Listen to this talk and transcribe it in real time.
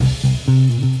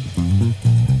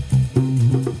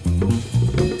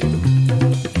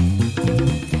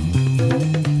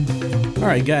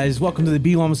right, guys, welcome to the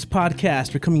BWOMS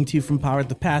podcast. We're coming to you from Power at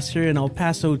the Pass here in El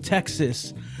Paso,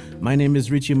 Texas. My name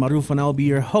is Richie Marufo, and I'll be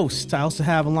your host. I also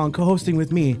have along co-hosting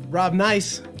with me Rob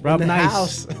Nice. Rob in the Nice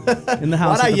house. in the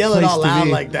house. Why'd I yell it place all to loud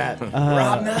be. like that?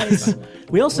 Rob Nice.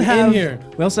 We also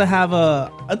have a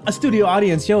studio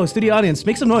audience. Yo, a studio audience,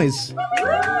 make some noise.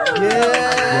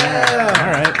 Yeah.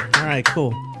 All right,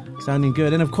 cool. Sounding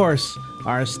good. And of course,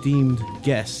 our esteemed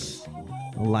guests,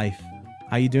 Alife.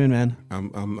 How you doing, man?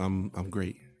 I'm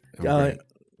great.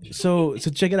 So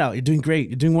check it out. You're doing great.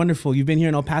 You're doing wonderful. You've been here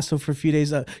in El Paso for a few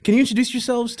days. Can you introduce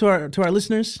yourselves to our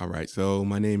listeners? All right. So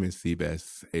my name is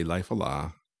Seabest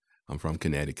Alife. I'm from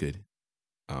Connecticut.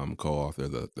 I'm co-author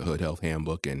of the Hood Health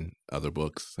Handbook and other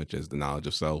books such as The Knowledge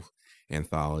of Self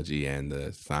Anthology and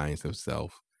The Science of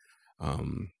Self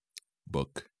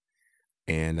book.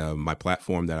 And my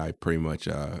platform that I pretty much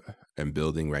am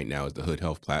building right now is the Hood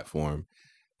Health platform.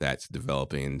 That's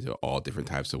developing into all different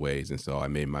types of ways. And so I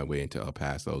made my way into El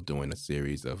Paso doing a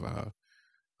series of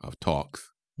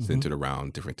talks centered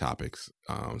around different topics.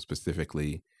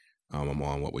 Specifically, I'm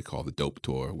on what we call the DOPE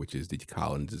Tour, which is the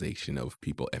decolonization of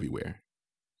people everywhere.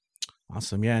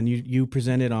 Awesome. Yeah. And you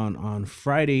presented on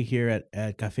Friday here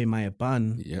at Cafe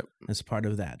Mayapan. Yep. As part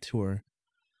of that tour.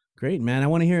 Great, man. I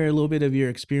want to hear a little bit of your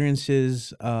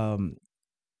experiences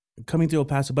coming to El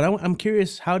Paso, but I'm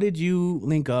curious, how did you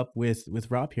link up with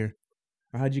Rob here?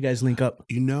 Or how did you guys link up?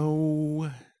 You know,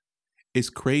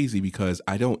 it's crazy because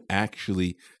I don't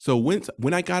actually. So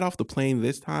when I got off the plane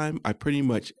this time, I pretty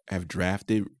much have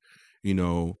drafted,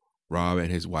 Rob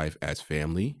and his wife as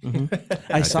family.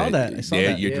 Mm-hmm. I saw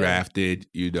that. You're drafted,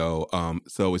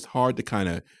 so it's hard to kind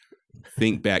of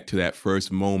think back to that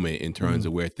first moment in terms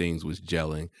of where things was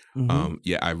gelling.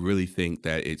 I really think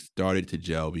that it started to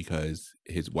gel because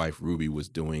his wife Ruby was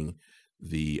doing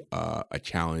a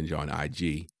challenge on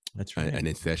IG. That's right. An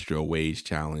ancestral wage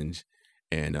challenge,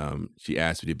 and she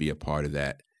asked me to be a part of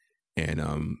that.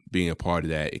 And being a part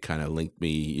of that, it kind of linked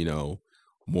me,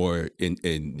 more in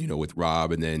with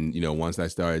Rob. And then once I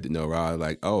started to know Rob,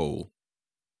 like, oh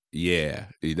yeah,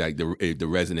 like the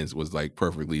resonance was like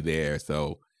perfectly there.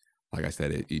 So. Like I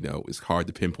said, it's hard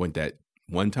to pinpoint that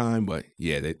one time, but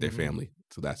yeah, they're family.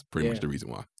 So that's pretty much the reason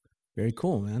why. Very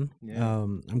cool, man. Yeah.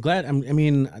 I'm glad. I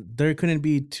mean, there couldn't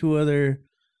be two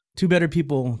better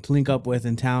people to link up with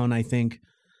in town, I think.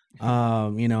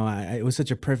 It was such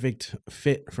a perfect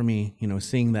fit for me,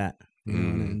 seeing that.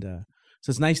 And so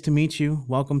it's nice to meet you.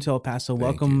 Welcome to El Paso.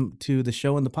 Welcome to the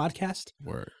show and the podcast.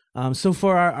 Word. So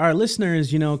for our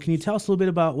listeners, can you tell us a little bit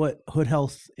about what Hood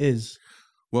Health is?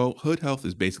 Well, Hood Health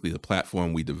is basically the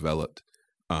platform we developed.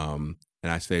 And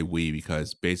I say we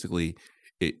because basically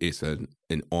it's an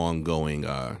ongoing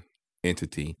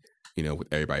entity, with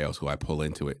everybody else who I pull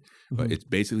into it. But it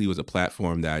basically was a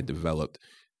platform that I developed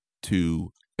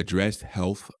to address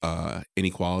health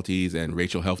inequalities and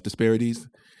racial health disparities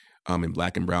in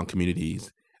Black and Brown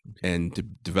communities, and to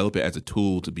develop it as a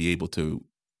tool to be able to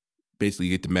basically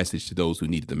get the message to those who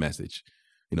needed the message.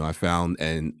 I found,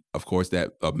 and of course,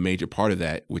 that a major part of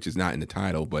that, which is not in the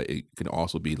title, but it can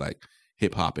also be like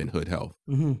hip hop and hood health.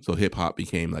 So hip hop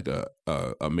became like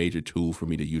a major tool for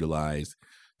me to utilize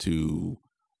to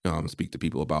speak to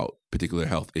people about particular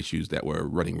health issues that were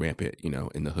running rampant,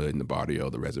 in the hood, in the barrio,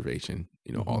 the reservation,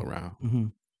 all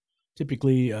around.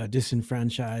 Typically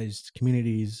disenfranchised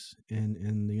communities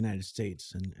in the United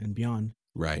States and beyond.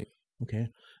 Right. Okay.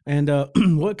 And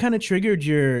what kind of triggered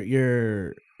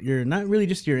your not really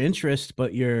just your interest,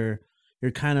 but your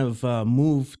kind of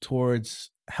move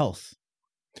towards health?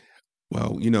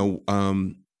 Well,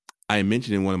 I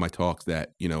mentioned in one of my talks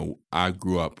that, I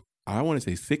grew up, I don't want to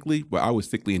say sickly, but I was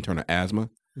sickly in terms of asthma.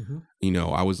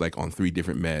 I was like on 3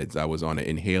 different meds. I was on an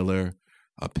inhaler,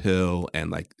 a pill,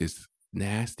 and like this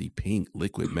nasty pink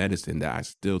liquid medicine that I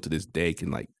still to this day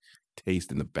can like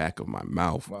taste in the back of my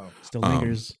mouth. Wow. Still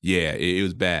lingers. Yeah, it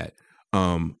was bad.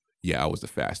 I was the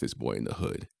fastest boy in the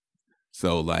hood.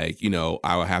 So like,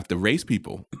 I would have to race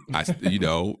people.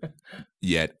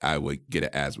 Yet I would get an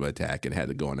asthma attack and had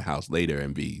to go in the house later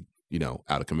and be,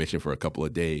 out of commission for a couple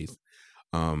of days.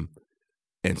 And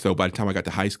so by the time I got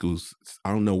to high school,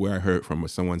 I don't know where I heard from,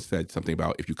 but someone said something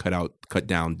about if you cut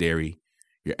down dairy,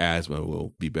 your asthma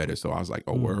will be better. So I was like,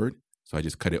 oh, word. So I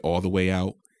just cut it all the way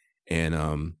out.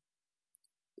 And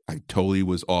I totally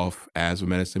was off asthma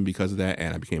medicine because of that.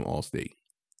 And I became Allstate.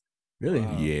 Really?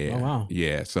 Yeah. Oh, wow.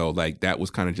 Yeah. So like that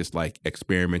was kind of just like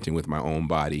experimenting with my own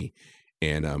body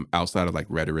and outside of like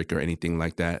rhetoric or anything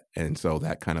like that. And so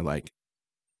that kind of like,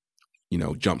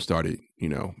 jump started,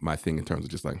 my thing in terms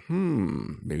of just like,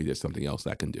 maybe there's something else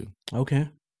I can do. Okay.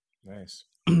 Nice.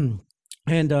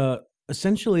 And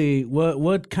essentially,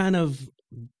 what kind of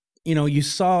you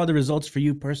saw the results for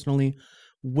you personally.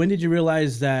 When did you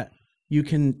realize that you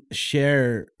can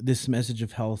share this message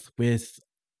of health with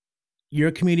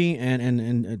your community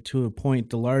and to a point,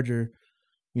 the larger,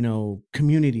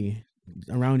 communities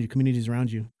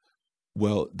around you?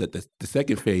 Well, the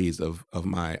second phase of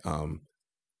my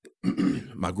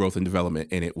my growth and development,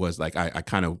 and it was like I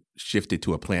kind of shifted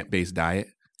to a plant-based diet,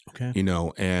 Okay.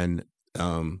 and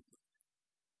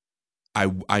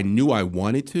I knew I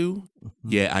wanted to.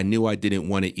 Yeah, I knew I didn't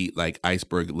want to eat like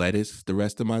iceberg lettuce the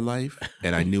rest of my life,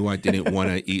 and I knew I didn't want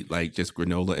to eat like just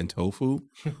granola and tofu.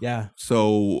 Yeah.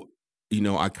 So,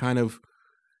 I kind of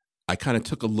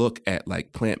took a look at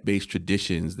like plant-based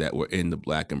traditions that were in the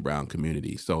Black and brown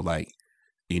community. So like,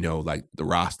 like the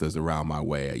Rastas around my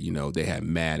way, they had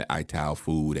mad Ital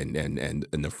food and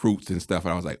the fruits and stuff.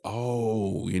 And I was like,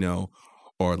 oh,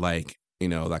 or like,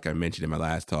 like I mentioned in my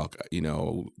last talk,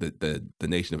 the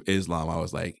Nation of Islam, I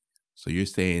was like, so you're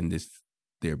saying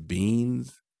they're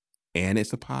beans and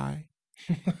it's a pie?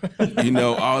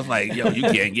 I was like, yo, you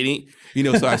can't get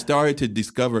it. So I started to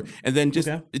discover, and then just,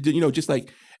 just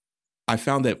like, I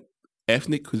found that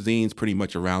ethnic cuisines pretty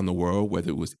much around the world, whether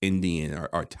it was Indian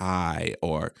or Thai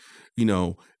or,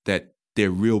 that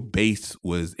their real base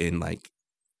was in like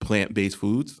plant-based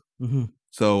foods. Mm-hmm.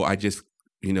 So I just,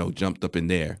 jumped up in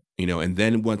there, and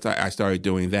then once I started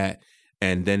doing that,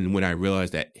 and then when I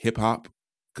realized that hip hop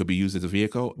could be used as a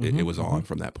vehicle, it was on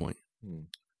from that point.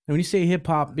 And when you say hip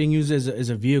hop being used as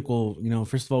a vehicle,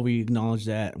 first of all, we acknowledge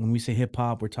that when we say hip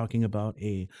hop, we're talking about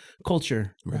a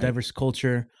culture, a diverse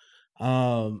culture.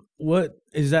 What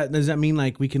is that? Does that mean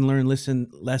like we can learn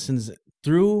lessons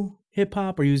through hip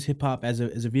hop, or use hip hop as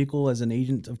a vehicle, as an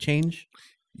agent of change?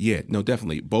 Yeah, no,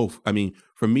 definitely both. I mean,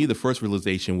 for me, the first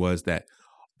realization was that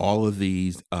all of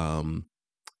these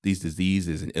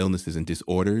diseases and illnesses and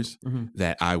disorders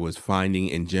that I was finding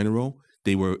in general,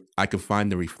 I could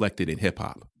find them reflected in hip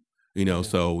hop.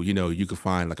 So, you could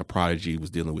find like a Prodigy was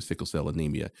dealing with sickle cell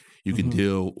anemia. You can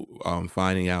deal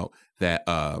finding out that,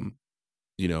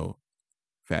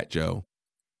 Fat Joe.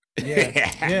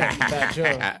 Yeah, Fat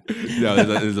Joe. No,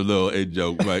 there's a little in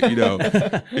joke, but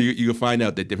you can find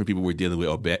out that different people were dealing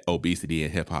with obesity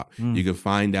in hip hop. You can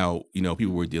find out,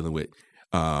 people were dealing with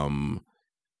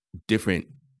different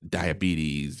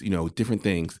diabetes, different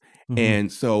things.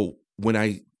 And so when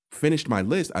I finished my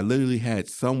list, I literally had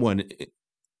someone,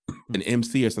 an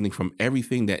MC or something from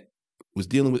everything that was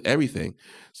dealing with everything.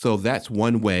 So that's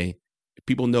one way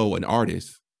people know an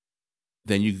artist,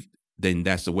 then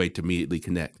that's a way to immediately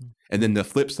connect. And then the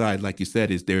flip side, like you said,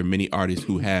 is there are many artists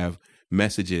who have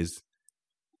messages,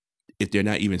 if they're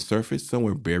not even surfaced,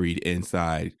 somewhere buried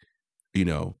inside,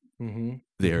 their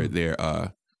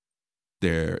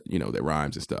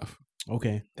rhymes and stuff.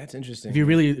 Okay, that's interesting. If you're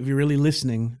really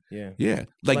listening, yeah,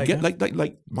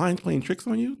 like mind playing tricks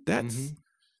on you.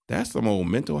 That's some old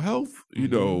mental health,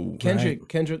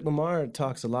 Kendrick Lamar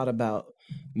talks a lot about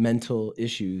mental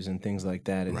issues and things like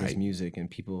that in his music, and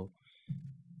people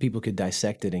could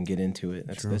dissect it and get into it.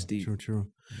 That's deep. True.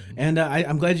 And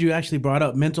I'm glad you actually brought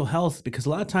up mental health, because a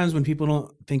lot of times when people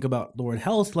don't think about the word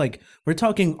health, like we're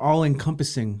talking all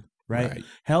encompassing, right?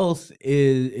 Health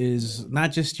is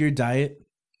not just your diet,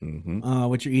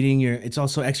 what you're eating, it's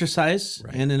also exercise,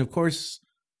 and then of course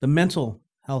the mental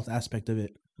health aspect of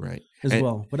it, as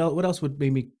well. What else would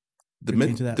maybe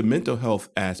the mental health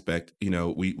aspect?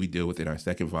 We deal with in our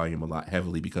second volume a lot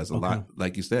heavily, because a lot,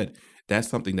 like you said, that's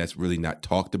something that's really not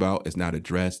talked about, it's not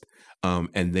addressed,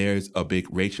 and there's a big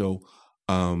racial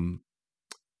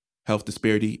health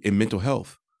disparity in mental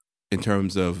health, in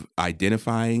terms of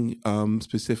identifying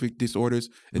specific disorders,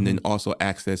 and then also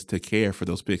access to care for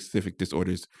those specific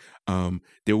disorders.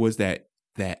 There was that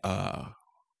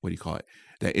what do you call it?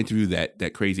 That interview,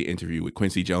 that crazy interview with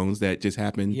Quincy Jones that just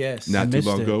happened not too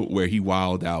long ago, where he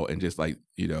wilded out and just like,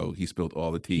 he spilled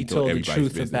all the tea. He told the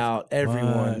truth about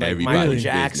everyone. Like Michael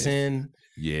Jackson. Business.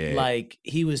 Yeah. Like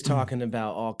he was talking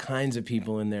about all kinds of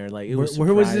people in there. Like it was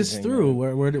where was this through?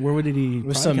 Where did he? It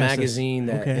was some magazine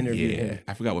that interviewed him.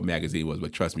 I forgot what magazine it was,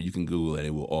 but trust me, you can Google it and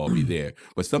it will all be there.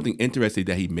 But something interesting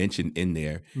that he mentioned in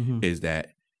there is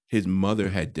that his mother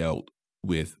had dealt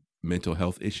with mental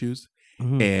health issues,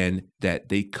 and that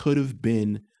they could have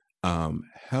been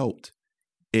helped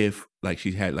if like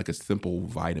she had like a simple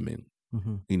vitamin,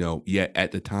 yet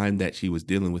at the time that she was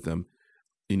dealing with them,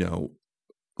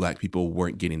 Black people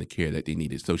weren't getting the care that they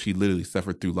needed. So she literally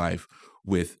suffered through life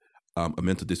with a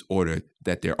mental disorder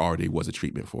that there already was a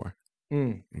treatment for.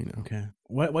 Okay.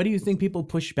 Why do you think people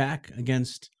push back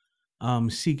against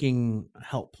seeking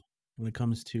help when it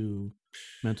comes to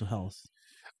mental health?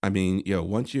 I mean,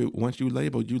 once you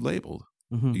labeled, you labeled,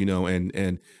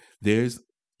 and there's,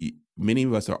 many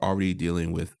of us are already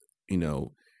dealing with,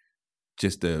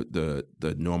 just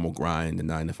the normal grind, the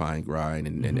 9 to 5 grind,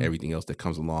 and everything else that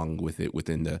comes along with it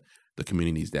within the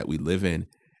communities that we live in.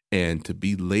 And to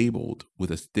be labeled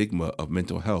with a stigma of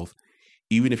mental health,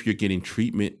 even if you're getting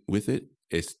treatment with it,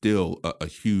 it's still a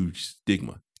huge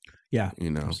stigma. Yeah,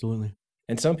 absolutely.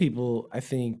 And some people, I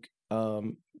think,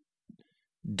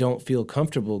 don't feel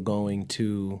comfortable going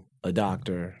to a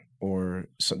doctor, or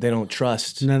they don't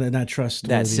trust not trust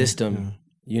that system.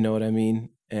 Yeah. You know what I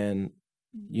mean? And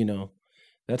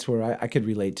that's where I could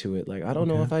relate to it. Like, I don't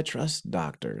know if I trust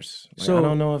doctors. Like, I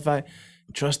don't know if I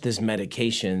trust this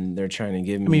medication they're trying to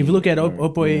give me. I mean, if you look at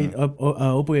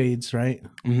opioids, right?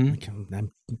 Mm-hmm. I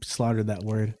slaughtered that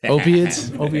word.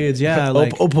 Opioids, yeah.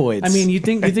 Like opioids. I mean, you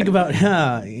think about,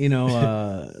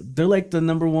 they're like the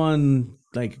number one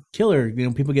like killer.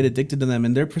 People get addicted to them,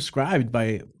 and they're prescribed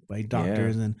by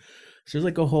doctors, and so there's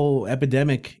like a whole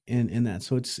epidemic in that.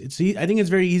 So it's I think it's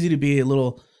very easy to be a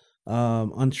little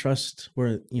untrust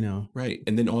where right.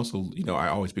 And then also I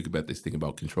always speak about this thing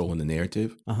about controlling the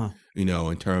narrative,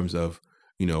 in terms of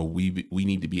we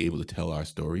need to be able to tell our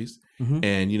stories.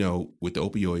 And with the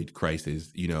opioid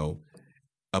crisis,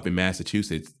 up in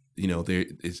Massachusetts, there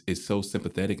it's so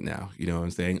sympathetic now, what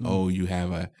I'm saying? Oh, you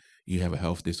have a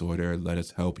health disorder, let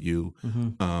us help you.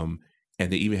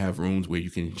 And they even have rooms where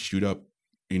you can shoot up,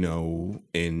 where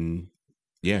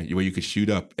you could shoot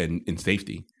up in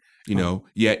safety.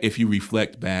 If you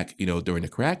reflect back, during the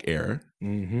crack era,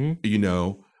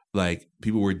 like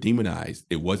people were demonized.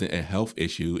 It wasn't a health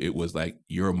issue. It was like,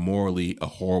 you're morally a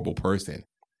horrible person.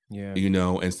 Yeah.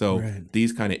 And so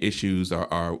these kind of issues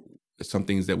are some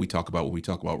things that we talk about when we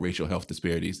talk about racial health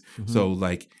disparities. So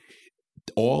like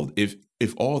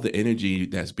if all the energy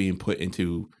that's being put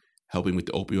into helping with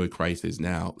the opioid crisis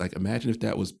now, like imagine if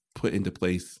that was put into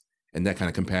place and that kind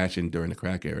of compassion during the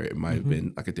crack era, it might have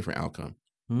been like a different outcome.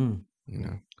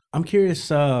 I'm curious,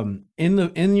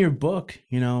 in your book,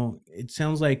 it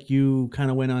sounds like you kind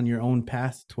of went on your own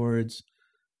path towards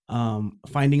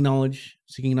finding knowledge,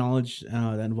 seeking knowledge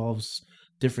that involves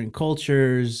different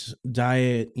cultures,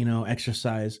 diet,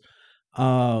 exercise.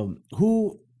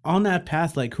 Who on that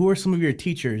path, like who are some of your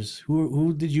teachers?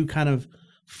 Who did you kind of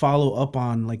follow up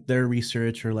on, like their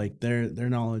research or like their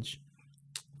knowledge?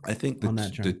 I think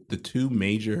the two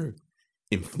major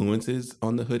influences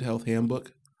on the Hood Health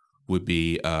Handbook would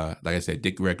be, like I said,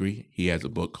 Dick Gregory. He has a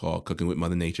book called Cooking with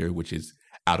Mother Nature, which is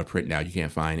out of print now. You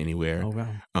can't find anywhere. Oh,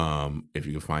 wow. If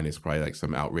you can find it, it's probably like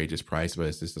some outrageous price, but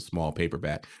it's just a small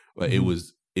paperback. But it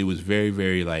was very,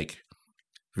 very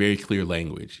very clear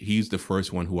language. He's the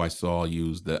first one who I saw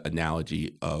use the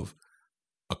analogy of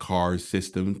a car's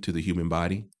system to the human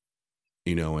body.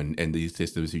 And these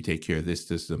systems, you take care of this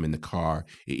system in the car,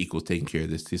 it equals taking care of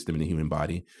this system in the human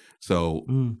body. So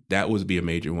that would be a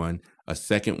major one. A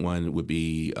second one would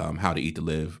be How to Eat to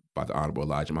Live by the Honorable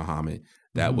Elijah Muhammad.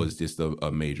 That was just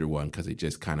a major one because it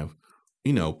just kind of,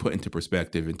 put into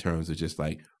perspective in terms of just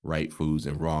like right foods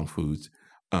and wrong foods.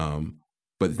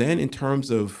 But then in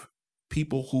terms of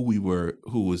people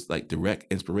who was like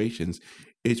direct inspirations,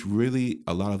 it's really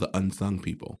a lot of the unsung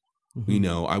people.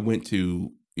 I went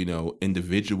to,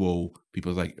 individual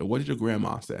people like, what did your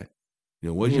grandma say?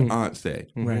 What did your aunt say?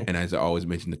 Right. And as I always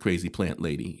mention, the crazy plant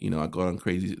lady, I go on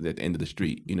crazy at the end of the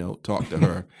street, talk to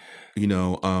her,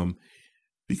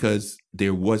 because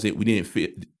there was a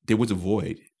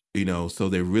void, so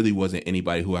there really wasn't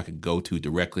anybody who I could go to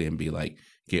directly and be like,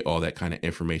 get all that kind of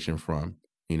information from,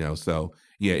 so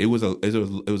yeah, it was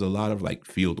a lot of like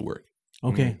field work.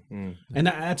 Okay. And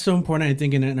that's so important, I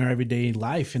think, in our everyday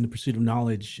life, in the pursuit of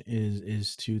knowledge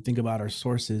is to think about our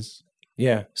sources.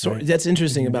 Yeah. So that's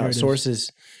interesting about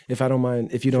sources, if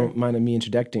you don't mind me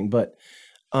interjecting. But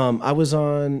I was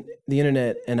on the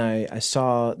internet and I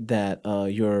saw that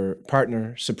your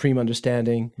partner, Supreme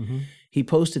Understanding, he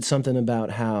posted something about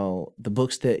how the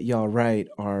books that y'all write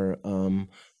are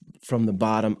from the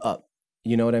bottom up.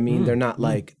 You know what I mean? They're not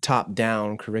like top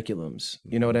down curriculums.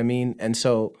 You know what I mean? And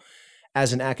so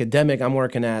as an academic, I'm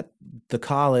working at the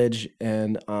college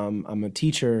and I'm a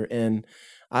teacher, and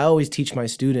I always teach my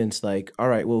students like, all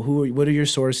right, well, what are your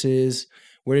sources?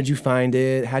 Where did you find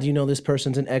it? How do you know this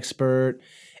person's an expert?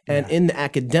 And in the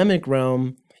academic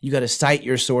realm, you got to cite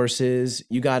your sources.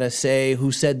 You got to say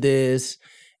who said this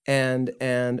and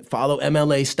follow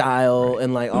MLA style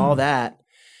and like all that.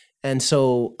 And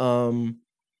so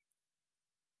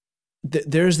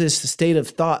there's this state of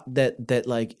thought that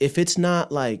like, if it's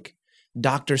not like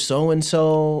Dr.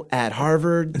 So-and-so at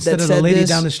Harvard instead that of said the lady this,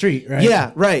 down the street, right?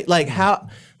 Yeah, right. Like how,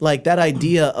 like that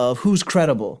idea of who's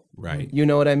credible, right? You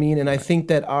know what I mean? And I think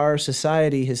that our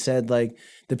society has said like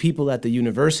the people at the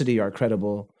university are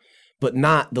credible, but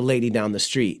not the lady down the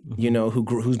street,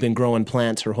 who's been growing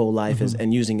plants her whole life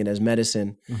and using it as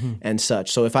medicine and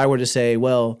such. So if I were to say,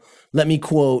 well, let me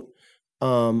quote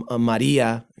a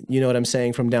Maria, you know what I'm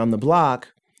saying, from down the block,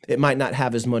 it might not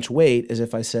have as much weight as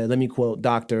if I said, let me quote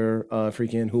Dr.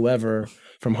 freaking whoever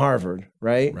from Harvard,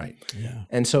 right? Right. Yeah.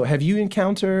 And so have you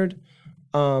encountered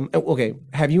any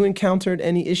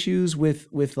issues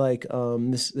with like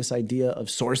this idea of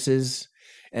sources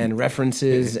and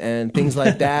references and things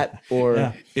like that?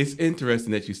 Or It's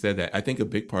interesting that you said that. I think a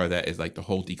big part of that is like the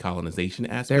whole decolonization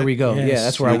aspect. there we go. Yes. Yeah,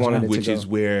 that's where I wanted it to go. Which is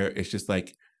where it's just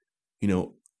like,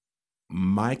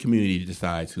 my community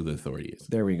decides who the authority is.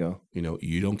 There we go.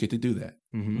 You don't get to do that.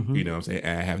 Mm-hmm. You know what I'm saying?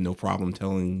 And I have no problem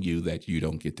telling you that you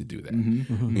don't get to do that.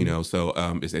 Mm-hmm. So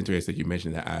it's interesting that you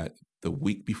mentioned that the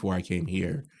week before I came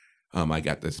here, I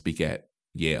got to speak at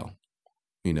Yale.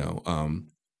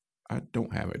 I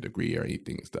don't have a degree or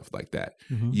anything and stuff like that.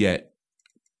 Yet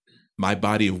my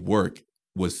body of work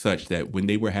was such that when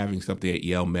they were having something at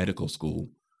Yale Medical School,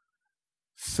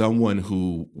 someone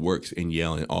who works in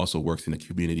Yale and also works in the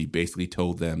community basically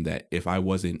told them that if I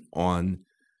wasn't on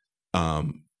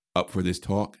up for this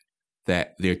talk,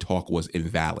 that their talk was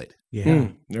invalid. Yeah.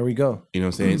 There we go. You know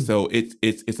what I'm saying? So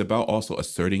it's about also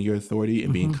asserting your authority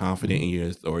and being confident in your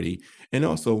authority. And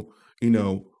also,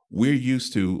 we're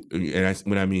used to, and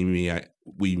when I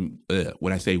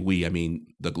say we, I mean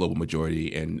the global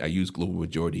majority, and I use global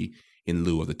majority in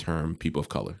lieu of the term people of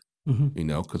color,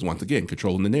 because once again,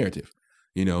 controlling the narrative,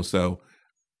 so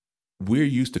we're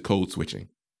used to code switching,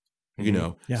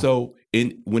 Yeah. So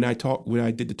when I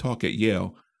did the talk at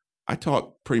Yale, I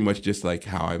talked pretty much just like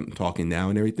how I'm talking now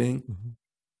and everything.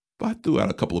 But I threw out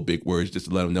a couple of big words just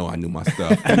to let them know I knew my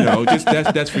stuff. Just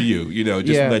that's for you.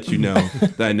 To let you know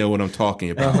that I know what I'm talking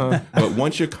about. But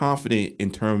once you're confident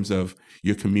in terms of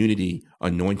your community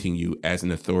anointing you as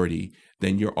an authority,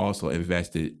 then you're also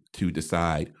invested to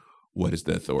decide what is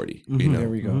the authority. There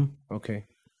we go. Okay.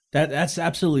 That's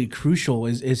absolutely crucial.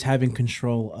 Is having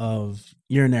control of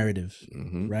your narrative,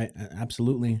 right?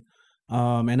 Absolutely.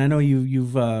 And I know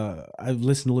I've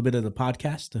listened a little bit of the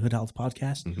podcast, the Hood Health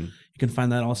podcast. You can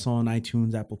find that also on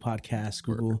iTunes, Apple Podcasts,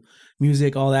 Google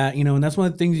Music, all that, and that's one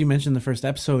of the things you mentioned in the first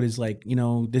episode is like,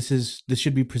 this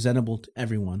should be presentable to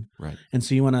everyone. Right. And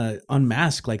so you want to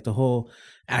unmask like the whole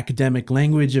academic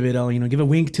language of it all, give a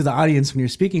wink to the audience when you're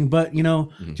speaking, but,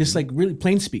 just like really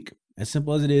plain speak. As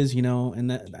simple as it is, and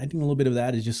that, I think a little bit of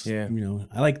that is just, I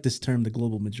like this term, the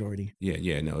global majority.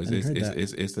 No,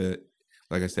 it's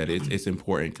like I said, it's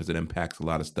important because it impacts a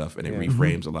lot of stuff and it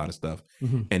reframes a lot of stuff,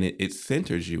 and it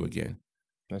centers you again.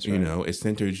 That's right. It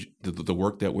centers the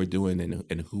work that we're doing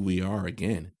and who we are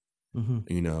again.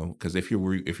 Because if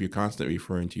you're constantly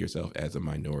referring to yourself as a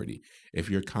minority, if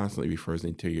you're constantly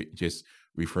referring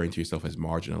to yourself as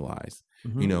marginalized,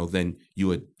 then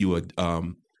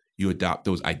you adopt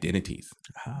those identities.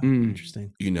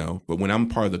 Interesting. But when I'm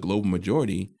part of the global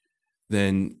majority,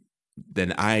 then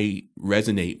I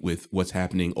resonate with what's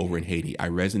happening over in Haiti. I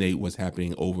resonate what's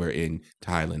happening over in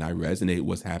Thailand. I resonate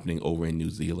what's happening over in New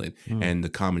Zealand. And the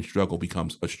common struggle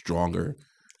becomes a stronger,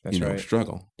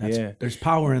 struggle. There's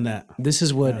power in that. This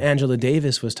is what Angela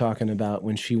Davis was talking about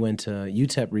when she went to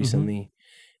UTEP recently.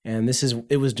 And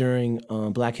it was during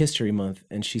Black History Month.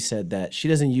 And she said that she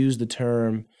doesn't use the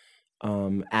term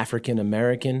African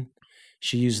American.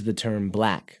 She uses the term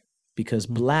Black because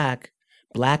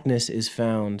Blackness is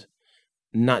found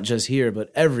not just here, but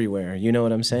everywhere. You know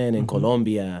what I'm saying? In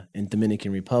Colombia, in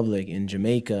Dominican Republic, in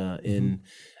Jamaica, in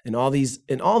all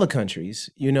the countries,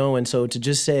 and so to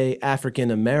just say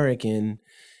African American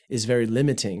is very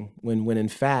limiting when in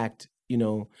fact,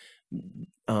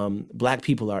 Black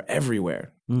people are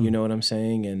everywhere. You know what I'm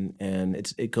saying?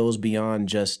 And it goes beyond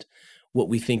just what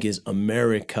we think is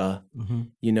America,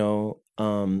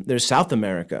 there's South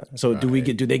America. So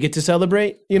do they get to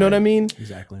celebrate? You know what I mean?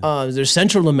 Exactly. There's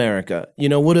Central America.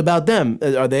 What about them?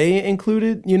 Are they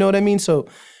included? You know what I mean? So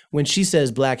when she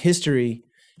says Black history,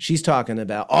 she's talking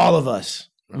about all of us,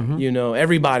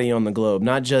 everybody on the globe,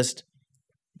 not just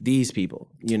these people,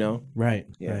 Right.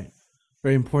 Yeah. Right.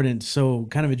 Very important. So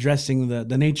kind of addressing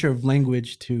the nature of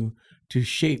language to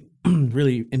shape,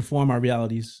 really inform our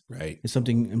realities, right, is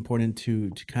something important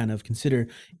to kind of consider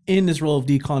in this role of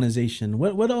decolonization.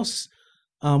 What else?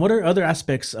 What are other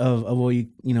aspects of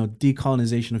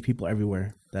decolonization of people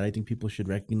everywhere that I think people should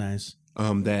recognize?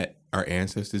 That our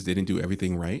ancestors didn't do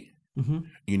everything right.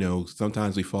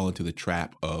 Sometimes we fall into the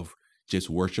trap of just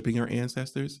worshiping our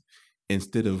ancestors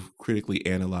instead of critically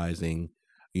analyzing,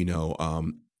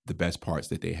 the best parts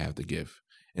that they have to give.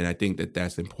 And I think that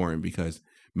that's important because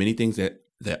many things that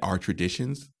are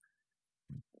traditions,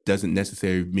 doesn't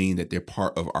necessarily mean that they're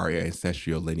part of our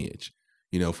ancestral lineage.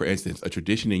 For instance, a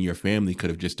tradition in your family could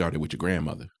have just started with your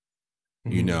grandmother,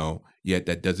 yet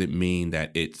that doesn't mean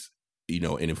that it's, it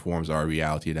informs our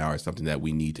reality now or something that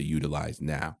we need to utilize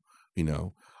now,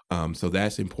 so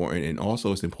that's important. And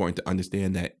also it's important to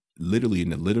understand that literally, in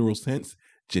the literal sense,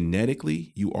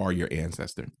 genetically, you are your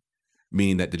ancestor,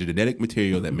 meaning that the genetic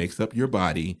material that makes up your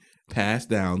body passed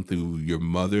down through your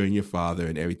mother and your father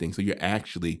and everything. So you're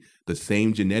actually the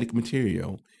same genetic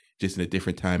material, just in a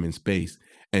different time and space.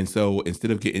 And so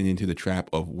instead of getting into the trap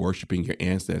of worshiping your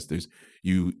ancestors,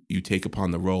 you take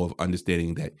upon the role of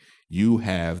understanding that you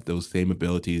have those same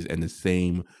abilities and the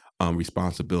same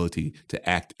responsibility to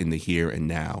act in the here and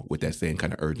now with that same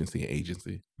kind of urgency and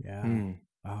agency. Yeah.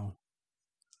 Wow.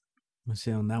 I'm gonna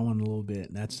say on that one a little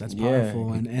bit. That's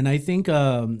powerful. And I think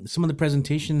some of the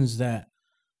presentations that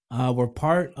were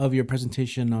part of your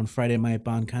presentation on Friday at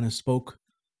Mayapan kind of spoke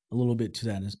a little bit to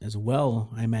that as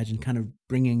well. I imagine kind of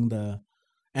bringing the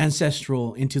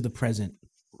ancestral into the present,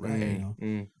 right?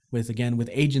 With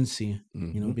agency,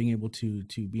 being able to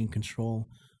be in control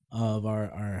of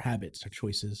our habits, our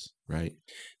choices. Right.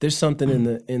 There's something in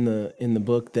the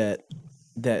book that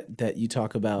you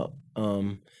talk about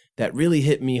that really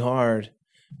hit me hard,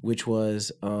 which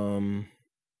was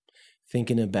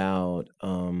thinking about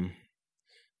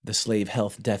the slave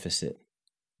health deficit,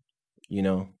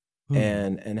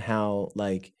 and how,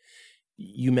 like,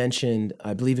 you mentioned,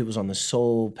 I believe it was on the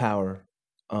Soul Power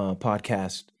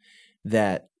podcast,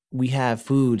 that we have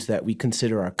foods that we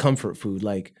consider our comfort food,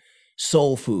 like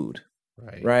soul food,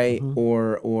 right?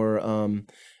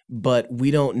 But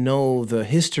we don't know the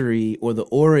history or the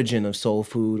origin of soul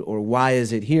food, or why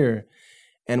is it here.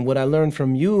 And what I learned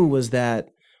from you was that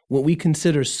what we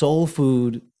consider soul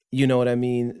food,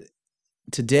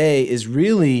 today is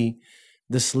really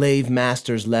the slave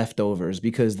master's leftovers,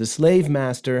 because the slave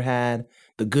master had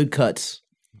the good cuts,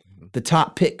 the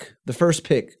top pick, the first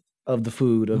pick of the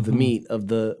food, of the meat, of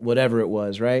the whatever it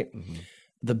was, right?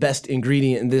 The best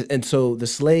ingredient. And so the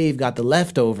slave got the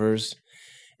leftovers.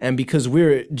 And because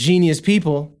we're genius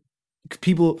people,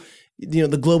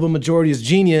 the global majority is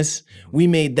genius, we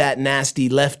made that nasty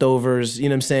leftovers,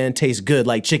 taste good,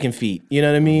 like chicken feet, you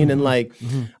know what I mean? And like,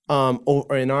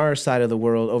 or in our side of the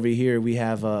world over here, we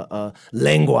have a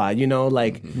lengua,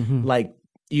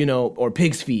 or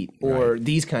pig's feet, or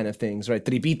these kind of things, right?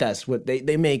 Tripitas, what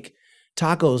they make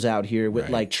tacos out here with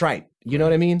like tripe, you know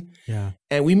what I mean? Yeah.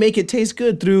 And we make it taste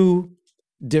good through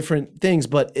different things,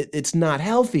 but it's not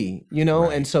healthy,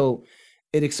 And so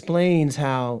it explains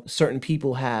how certain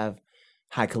people have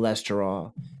high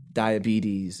cholesterol,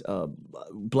 diabetes,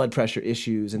 blood pressure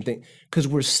issues, and things, because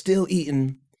we're still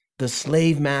eating the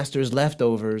slave master's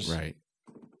leftovers. Right.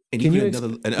 And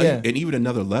even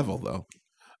another level, though.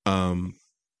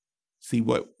 See,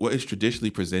 what is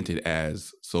traditionally presented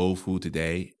as soul food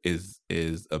today is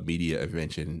a media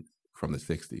invention from the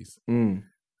 60s.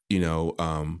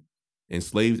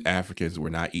 Enslaved Africans were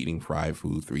not eating fried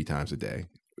food 3 times a day.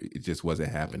 It just wasn't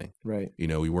happening. Right.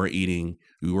 We weren't eating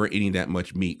that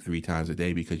much meat 3 times a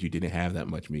day because you didn't have that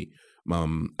much meat.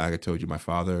 Like I told you, my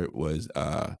father was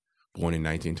born in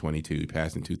 1922. He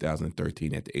passed in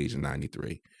 2013 at the age of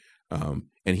 93.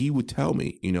 And he would tell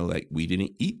me, like, we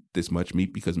didn't eat this much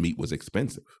meat because meat was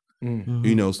expensive.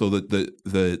 So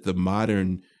the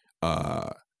modern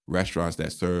restaurants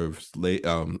that serve slave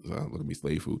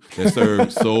food, that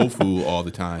serve soul food all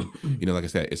the time, like I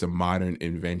said, it's a modern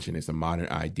invention, it's a modern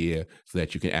idea, so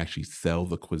that you can actually sell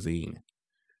the cuisine,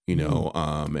 and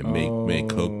make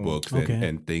cookbooks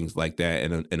and things like that.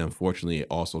 And unfortunately, it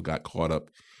also got caught up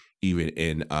even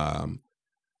in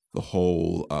the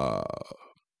whole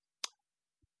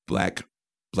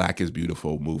Black is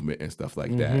beautiful movement and stuff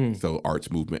like that. So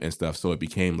arts movement and stuff. So it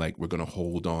became like, we're going to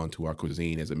hold on to our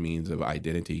cuisine as a means of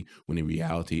identity, when in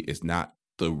reality it's not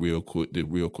the real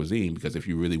cuisine. Because if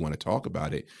you really want to talk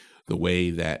about it, the way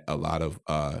that a lot of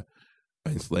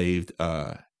enslaved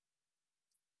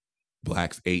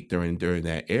Blacks ate during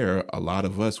that era, a lot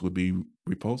of us would be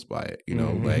repulsed by it.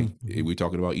 Like, we're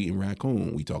talking about eating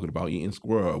raccoon, we talking about eating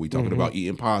squirrel, we talking about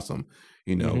eating possum.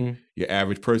 Your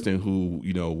average person who,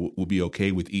 will be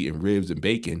okay with eating ribs and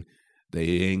bacon, they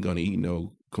ain't going to eat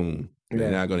no coon.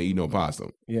 They're not going to eat no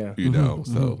possum. Yeah.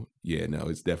 So, yeah, no,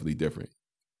 it's definitely different.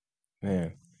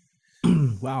 Man.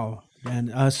 Wow.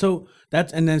 And so there's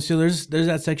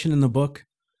that section in the book.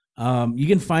 You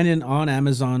can find it on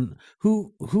Amazon.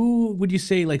 Who would you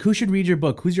say, like, who should read your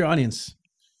book? Who's your audience?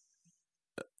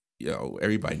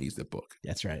 everybody needs the book.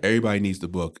 That's right. Everybody needs the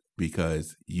book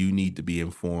because you need to be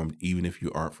informed, even if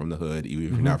you aren't from the hood, even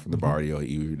if you're not from the barrio,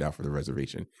 even if you're not from the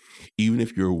reservation, even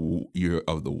if you're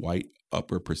of the white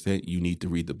upper percent, you need to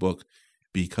read the book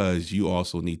because you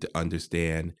also need to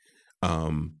understand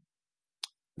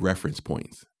reference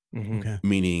points. Okay.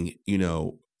 Meaning,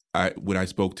 when I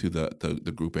spoke to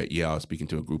the group at Yale, I was speaking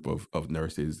to a group of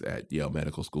nurses at Yale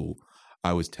Medical School.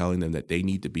 I was telling them that they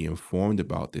need to be informed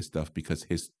about this stuff because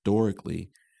historically,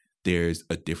 there's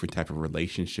a different type of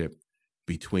relationship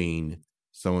between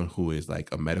someone who is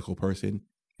like a medical person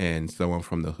and someone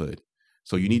from the hood.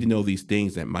 So you need to know these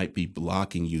things that might be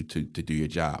blocking you to do your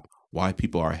job. Why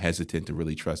people are hesitant to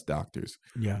really trust doctors.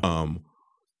 Yeah.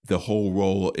 The whole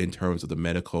role in terms of the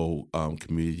medical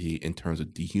community, in terms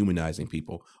of dehumanizing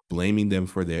people, blaming them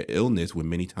for their illness when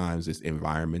many times it's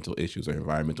environmental issues or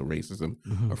environmental racism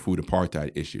or food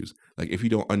apartheid issues. Like if you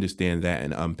don't understand that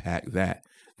and unpack that,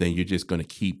 then you're just going to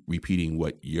keep repeating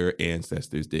what your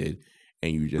ancestors did,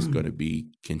 and you're just going to be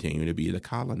continuing to be the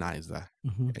colonizer.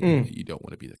 And you don't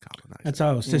want to be the colonizer. That's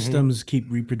how systems keep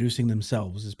reproducing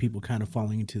themselves, is people kind of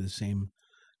falling into the same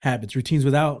habits, routines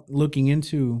without looking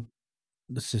into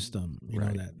the system,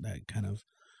 that kind of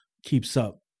keeps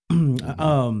up. You're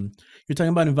talking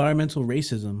about environmental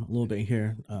racism a little bit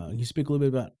here. Can you speak a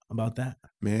little bit about that?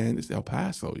 Man, it's El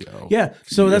Paso, yo. Yeah.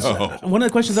 So that's one of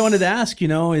the questions I wanted to ask,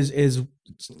 is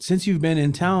since you've been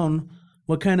in town,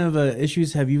 what kind of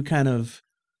issues have you kind of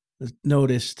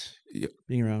noticed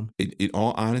being around? In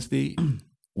all honesty,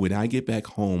 when I get back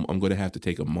home, I'm going to have to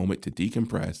take a moment to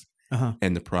decompress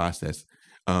and the process.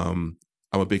 I'm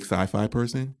a big sci-fi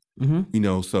person.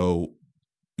 So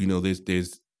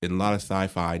there's in a lot of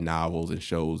sci-fi novels and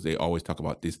shows, they always talk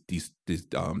about these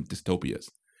dystopias,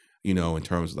 in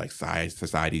terms of like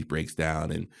society breaks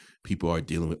down and people are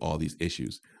dealing with all these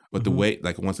issues. But the way,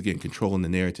 like, once again, controlling the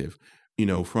narrative,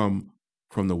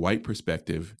 from the white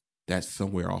perspective, that's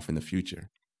somewhere off in the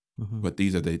future. But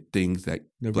these are the things that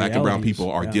Black and brown people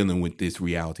are dealing with, this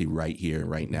reality right here,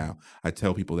 right now. I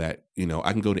tell people that,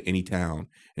 I can go to any town,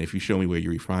 and if you show me where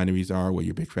your refineries are, where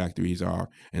your big factories are,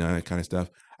 and all that kind of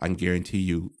stuff, I can guarantee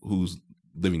you who's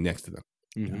living next to them.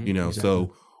 Exactly.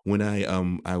 So when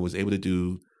I was able to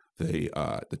do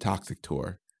the toxic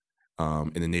tour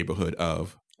in the neighborhood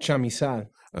of Chamizal.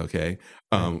 Okay.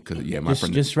 Because my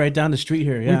friend just right down the street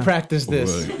here. Yeah. We practiced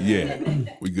this.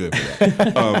 We good for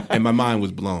that. And my mind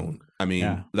was blown. I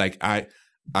mean, like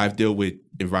I've dealt with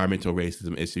environmental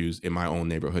racism issues in my own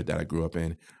neighborhood that I grew up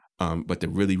in. But to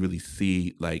really, really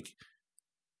see like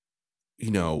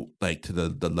to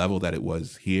the level that it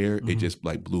was here, it just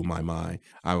like blew my mind.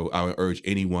 I would urge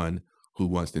anyone who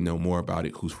wants to know more about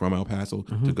it, who's from El Paso,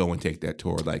 to go and take that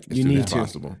tour like as soon as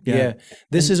possible. Yeah.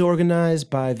 This is organized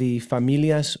by the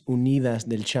Familias Unidas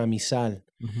del Chamizal.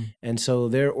 And so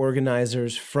they're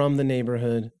organizers from the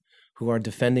neighborhood who are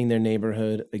defending their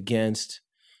neighborhood against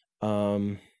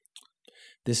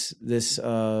this they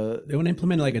want to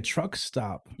implement like a truck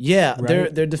stop. Yeah,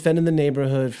 right? They're defending the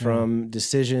neighborhood from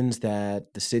decisions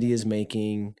that the city is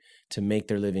making to make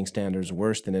their living standards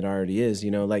worse than it already is.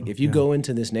 Like if you go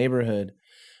into this neighborhood,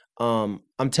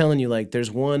 I'm telling you, like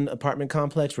there's one apartment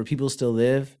complex where people still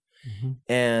live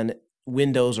and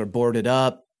windows are boarded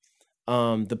up.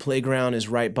 The playground is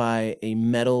right by a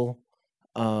metal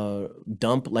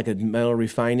dump, like a metal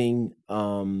refining.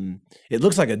 It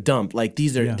looks like a dump. Like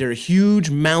they're huge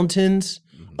mountains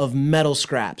of metal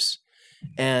scraps.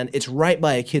 And it's right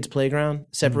by a kid's playground,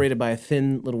 separated by a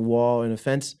thin little wall and a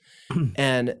fence.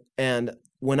 And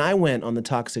when I went on the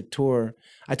toxic tour,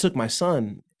 I took my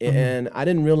son and I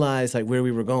didn't realize like where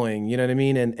we were going, you know what I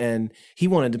mean? And he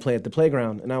wanted to play at the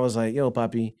playground. And I was like, yo,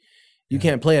 Papi, you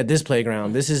can't play at this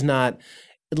playground. This is not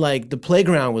like the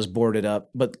playground was boarded up,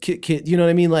 but kid, you know what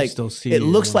I mean? Like it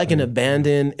looks like an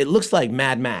abandoned, it looks like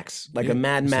Mad Max, like a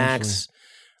Mad Max,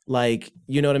 like,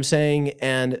 you know what I'm saying?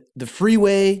 And the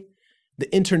freeway,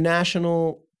 the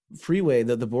international freeway,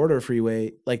 the border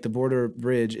freeway, like the border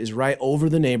bridge is right over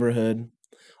the neighborhood.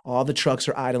 All the trucks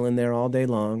are idling there all day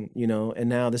long, and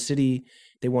now the city,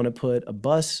 they want to put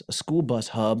a school bus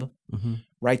hub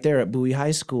right there at Bowie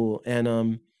High School.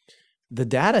 And the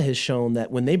data has shown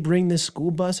that when they bring this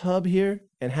school bus hub here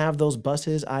and have those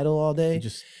buses idle all day,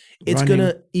 it's going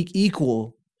to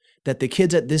equal that the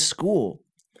kids at this school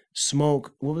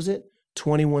smoke,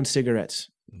 21 cigarettes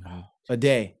a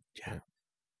day. Yeah.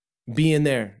 Being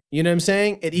there. You know what I'm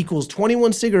saying? It equals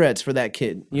 21 cigarettes for that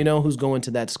kid, who's going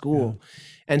to that school. Yeah.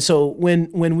 And so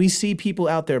when we see people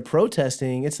out there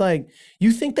protesting, it's like,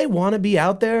 you think they want to be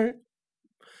out there?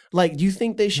 Like, do you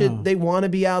think they want to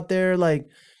be out there like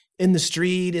in the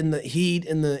street, in the heat,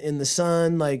 in the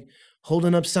sun, like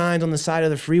holding up signs on the side of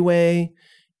the freeway.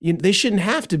 They shouldn't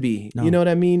have to be. No. You know what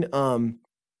I mean?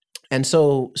 And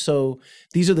so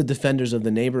these are the defenders of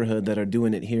the neighborhood that are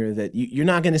doing it here. That you're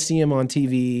not going to see them on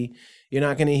TV. You're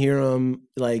not going to hear them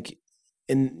like,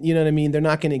 and you know what I mean. They're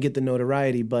not going to get the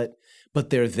notoriety, but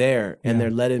they're there, and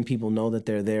they're letting people know that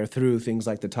they're there through things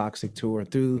like the Toxic Tour,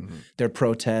 through their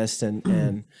protests,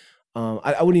 and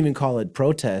I wouldn't even call it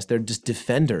protest. They're just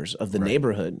defenders of the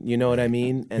neighborhood. You know what I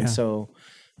mean? And so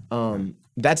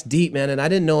that's deep, man. And I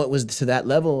didn't know it was to that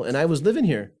level. And I was living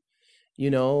here. You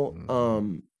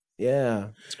know. Yeah,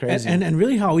 it's crazy. And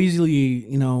really how easily,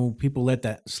 people let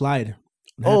that slide.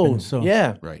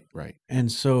 Yeah. Right.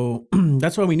 And so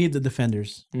that's why we need the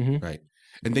defenders. Mm-hmm. Right.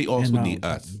 And they also need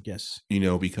us. Yes.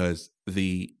 Because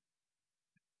the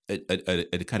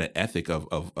kind of ethic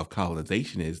of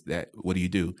colonization is that what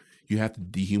do? You have to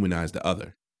dehumanize the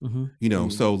other. Mm-hmm.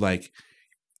 So like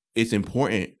it's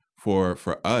important for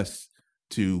us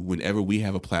to, whenever we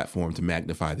have a platform, to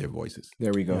magnify their voices.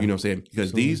 There we go. You know what I'm saying?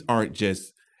 Because these aren't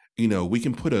just, we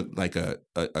can put a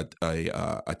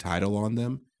title on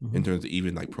them in terms of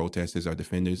even like protesters or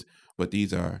defenders, but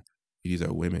these are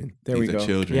women. These are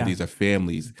children. Yeah. These are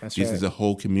families. This is a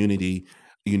whole community,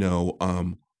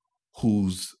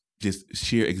 whose just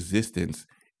sheer existence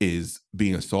is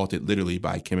being assaulted literally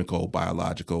by chemical,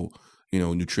 biological,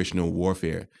 nutritional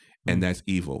warfare. And that's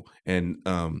evil. And,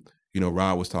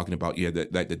 Rod was talking about,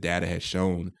 that the data has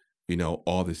shown,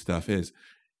 all this stuff is.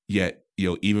 Yet,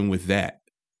 even with that,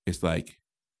 it's like,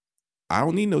 I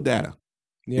don't need no data.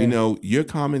 Yeah. Your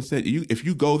common sense, if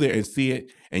you go there and see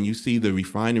it, and you see the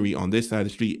refinery on this side of the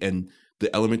street and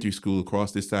the elementary school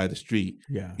across this side of the street,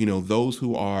 those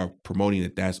who are promoting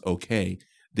that that's okay,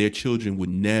 their children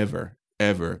would never,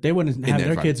 ever. They wouldn't have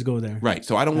their kids go there. Right.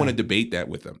 So I don't want to debate that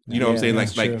with them. You know what I'm saying?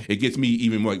 Like it gets me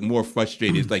even more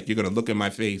frustrated. It's like you're going to look in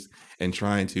my face and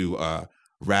trying to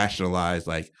rationalize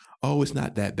like, oh, it's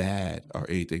not that bad or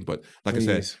anything. But like I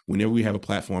said, whenever we have a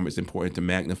platform, it's important to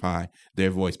magnify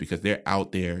their voice because they're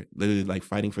out there literally like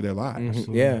fighting for their lives.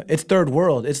 Mm-hmm. Yeah. It's third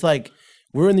world. It's like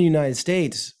we're in the United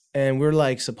States and we're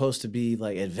like supposed to be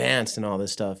like advanced and all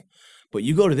this stuff. But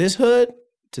you go to this hood,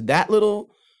 to that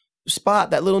little spot,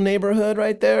 that little neighborhood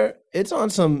right there, it's on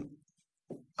some,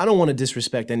 I don't want to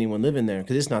disrespect anyone living there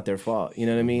because it's not their fault. You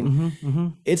know what I mean? Mm-hmm, mm-hmm.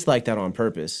 It's like that on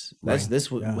purpose. That's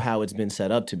how it's been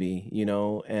set up to be,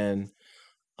 and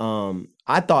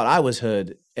I thought I was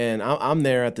hood and I'm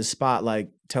there at the spot,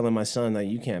 like telling my son, like,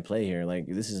 you can't play here. Like,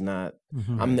 this is not,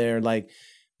 I'm there. Like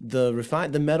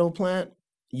the metal plant,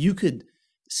 you could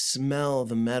smell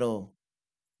the metal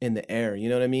in the air. You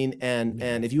know what I mean?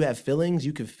 And if you have fillings,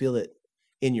 you could feel it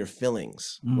in your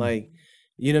fillings. Like,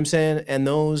 you know what I'm saying? And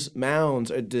those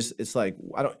mounds are just, it's like,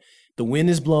 the wind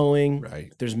is blowing.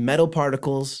 Right. There's metal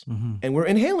particles and we're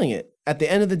inhaling it. At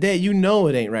the end of the day,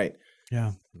 it ain't right.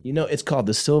 Yeah. It's called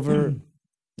the silver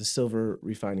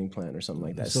refining plant or something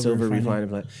like that. Silver refining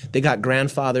plant. They got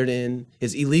grandfathered in.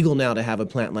 It's illegal now to have a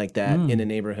plant like that in a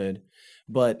neighborhood.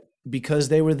 But because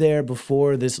they were there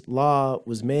before this law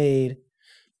was made,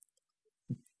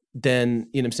 then,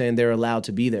 you know what I'm saying, they're allowed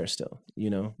to be there still,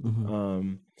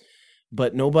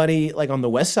 but nobody, like on the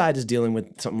west side, is dealing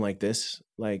with something like this.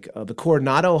 Like the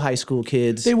Coronado High School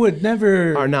kids, they would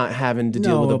never are not having to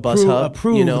deal with a bus hub.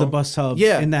 Approve the bus hub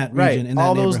in that region. Right. In that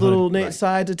all those little right.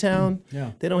 sides of town,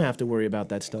 they don't have to worry about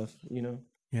that stuff,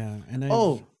 Yeah. And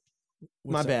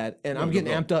my bad. And I'm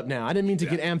getting amped up now. I didn't mean to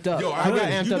get amped up. Yo, I got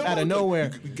amped up out of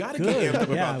nowhere. You gotta get amped up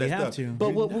about that stuff. To.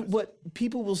 But what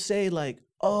people will say, like,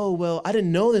 oh, well, I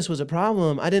didn't know this was a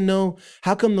problem. I didn't know.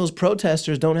 How come those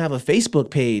protesters don't have a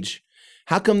Facebook page?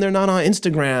 How come they're not on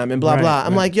Instagram and blah, blah?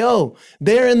 I'm like, yo,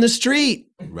 they're in the street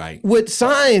with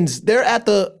signs. They're at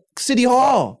the city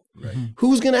hall. Right.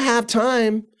 Who's going to have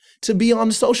time to be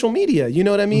on social media? You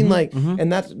know what I mean?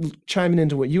 And that's chiming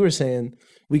into what you were saying.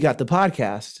 We got the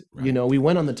podcast. Right. We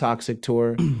went on the Toxic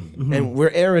Tour and we're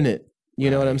airing it.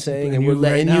 You know what I'm saying? And we're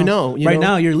letting you know. Right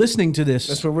now, you're listening to this.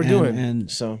 That's what we're doing. And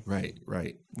so Right.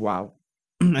 Wow.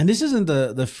 And this isn't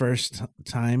the first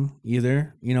time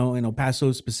either, in El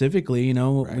Paso specifically,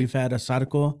 we've had a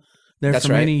Sadako there for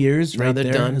many years, right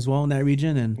there done. As well in that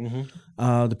region.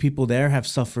 And the people there have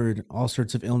suffered all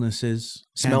sorts of illnesses.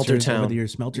 Smelter Town. Over the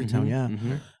years. Smelter Town, yeah.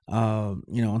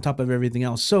 On top of everything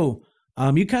else. So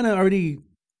you kind of already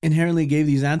inherently gave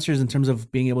these answers in terms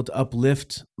of being able to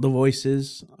uplift the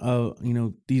voices of,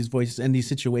 these voices and these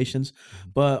situations.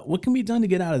 But what can be done to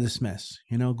get out of this mess,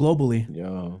 globally?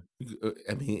 Yeah.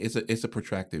 I mean, it's a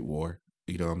protracted war.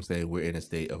 You know what I'm saying? We're in a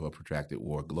state of a protracted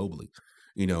war globally.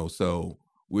 So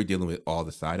we're dealing with all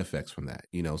the side effects from that.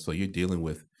 So you're dealing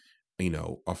with,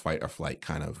 a fight or flight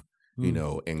kind of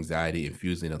anxiety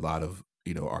infusing a lot of,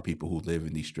 our people who live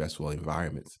in these stressful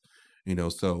environments,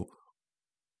 so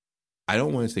I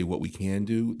don't want to say what we can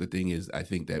do. The thing is, I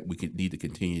think that we need to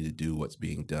continue to do what's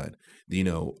being done.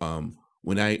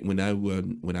 When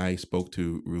I spoke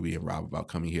to Ruby and Rob about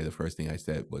coming here, the first thing I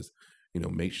said was,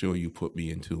 make sure you put me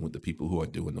in tune with the people who are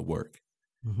doing the work,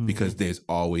 because there's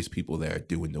always people that are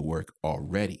doing the work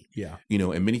already. Yeah.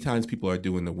 And many times people are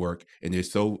doing the work and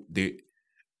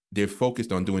they're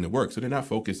focused on doing the work. So they're not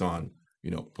focused on,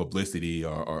 publicity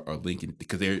or linking,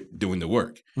 because they're doing the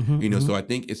work. So I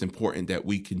think it's important that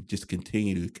we can just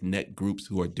continue to connect groups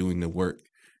who are doing the work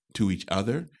to each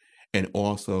other, and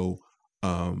also,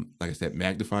 like I said,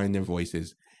 magnifying their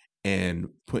voices and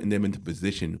putting them into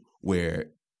position where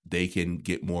they can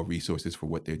get more resources for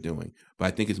what they're doing. But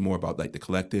I think it's more about like the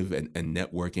collective and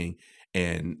networking.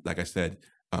 And like I said,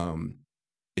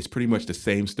 it's pretty much the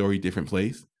same story, different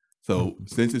place. So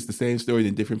since it's the same story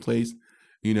in different place,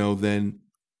 then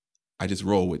I just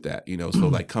roll with that, So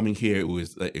like coming here, it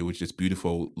was just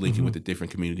beautiful linking with the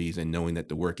different communities and knowing that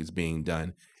the work is being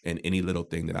done, and any little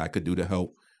thing that I could do to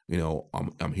help,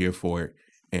 I'm here for it.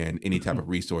 And any type of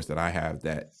resource that I have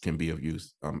that can be of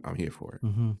use, I'm here for it.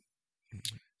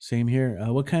 Same here.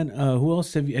 Who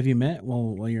else have you met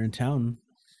while you're in town?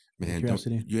 Man,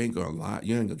 you ain't gonna lie.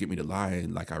 You ain't gonna get me to lie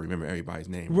and like I remember everybody's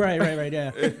name. Right.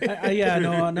 Yeah.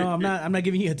 No. I'm not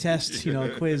giving you a test.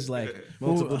 Quiz like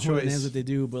multiple choice. Names what they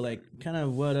do, but like kind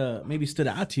of what maybe stood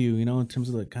out to you. In terms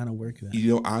of the kind of work.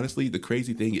 Honestly, the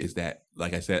crazy thing is that,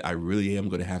 like I said, I really am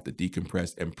gonna have to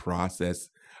decompress and process.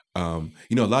 A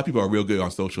lot of people are real good on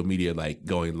social media, like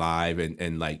going live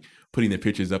and like putting their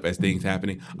pictures up as things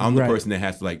happening. I'm the person that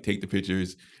has to like take the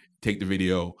pictures, take the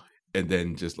video, and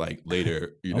then just like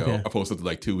later, I post something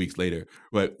like 2 weeks later.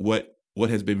 But what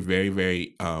has been very,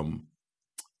 very that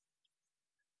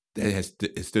has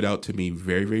stood out to me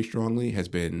very, very strongly has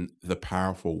been the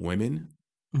powerful women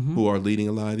who are leading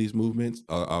a lot of these movements.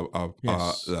 A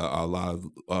lot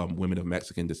of women of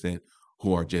Mexican descent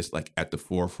who are just like at the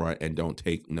forefront and don't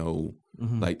take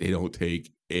like they don't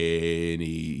take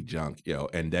any junk,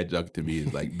 and that junk to me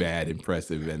is like bad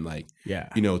impressive, and like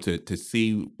to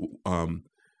see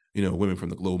women from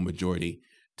the global majority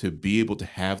to be able to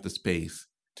have the space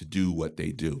to do what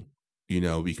they do,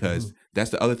 because that's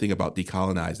the other thing about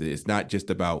decolonizing. It's not just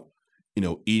about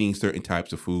eating certain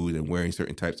types of food and wearing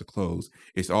certain types of clothes.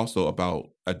 It's also about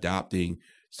adopting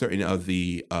certain of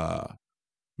the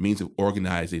means of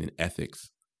organizing and ethics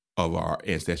of our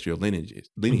ancestral lineages.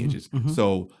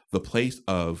 So the place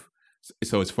of,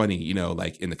 so it's funny,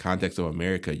 like in the context of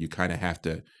America, you kind of have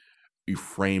to, you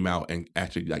frame out and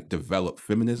actually like develop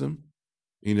feminism,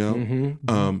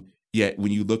 yet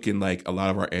when you look in like a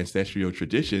lot of our ancestral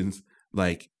traditions,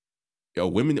 like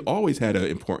women always had an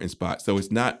important spot. So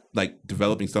it's not like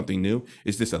developing something new.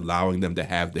 It's just allowing them to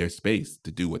have their space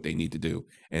to do what they need to do.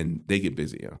 And they get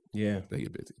busy. Yeah. They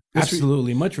get busy.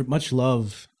 Absolutely. Much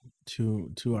love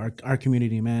to our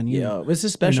community, man. It's a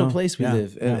special place we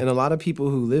live. And a lot of people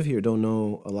who live here don't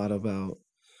know a lot about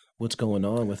what's going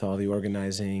on with all the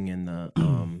organizing and the,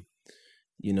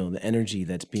 the energy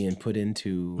that's being put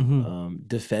into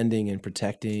defending and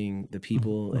protecting the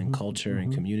people and culture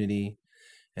and community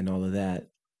and all of that.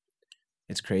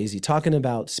 It's crazy. Talking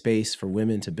about space for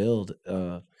women to build.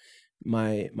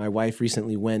 My wife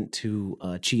recently went to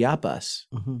Chiapas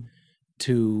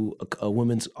to a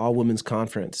all women's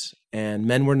conference, and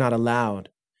men were not allowed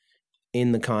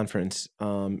in the conference.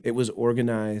 It was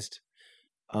organized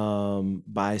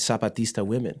by Zapatista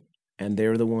women, and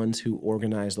they're the ones who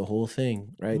organized the whole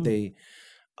thing, right? They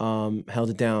held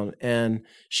it down, and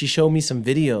she showed me some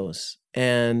videos,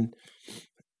 and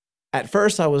at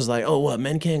first I was like, oh, what,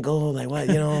 men can't go? Like, what,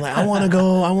 like, I want to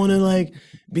go. I want to like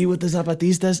be with the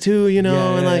Zapatistas too,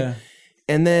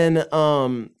 and then,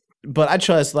 but I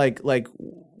trust like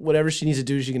whatever she needs to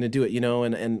do, she's going to do it,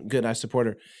 and good, I support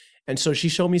her. And so she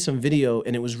showed me some video,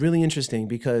 and it was really interesting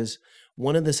because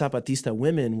one of the Zapatista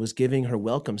women was giving her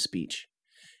welcome speech.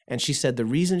 And she said the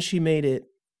reason she made it,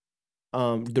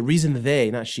 the reason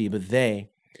they, not she, but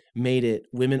they made it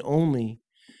women only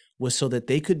was so that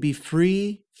they could be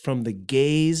free from the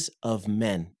gaze of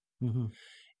men. And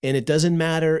it doesn't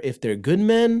matter if they're good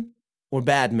men or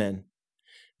bad men.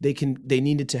 They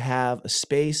needed to have a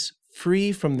space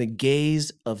free from the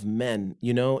gaze of men,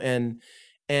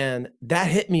 and that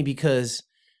hit me because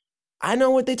I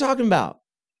know what they're talking about.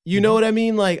 You know what I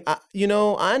mean? Like, I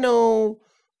know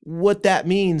what that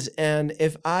means. And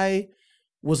if I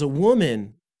was a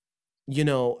woman,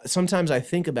 sometimes I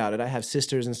think about it. I have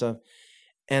sisters and stuff,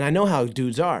 and I know how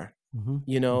dudes are,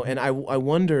 and I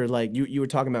wonder, like, you were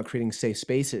talking about creating safe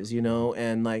spaces,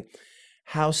 and like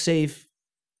how safe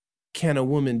can a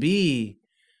woman be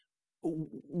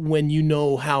when you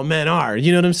know how men are?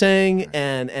 You know what I'm saying?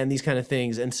 And these kind of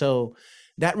things. And so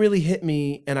that really hit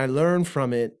me, and I learned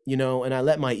from it, you know, and I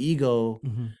let my ego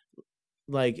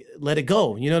like let it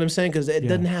go. You know what I'm saying? Because it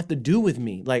doesn't have to do with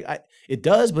me. Like it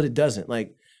does, but it doesn't.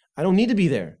 Like I don't need to be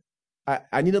there.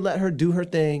 I need to let her do her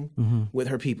thing with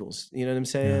her peoples. You know what I'm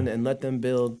saying? And let them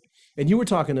build. And you were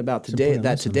talking about today,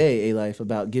 Alife,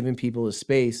 about giving people a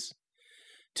space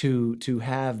to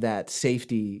have that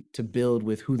safety to build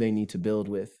with who they need to build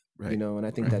with. Right. You know, and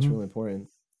I think that's really important.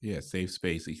 Yeah, safe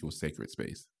space equals sacred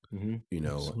space. You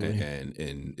know,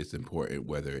 and it's important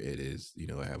whether it is, you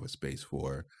know, have a space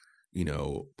for, you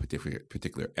know,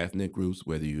 particular ethnic groups,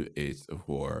 whether it's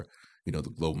for, you know, the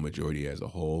global majority as a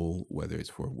whole, whether it's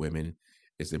for women.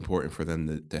 It's important for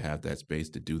them to have that space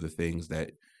to do the things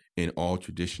that in all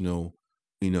traditional,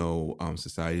 you know,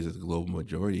 societies as a global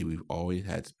majority, we've always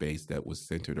had space that was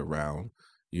centered around,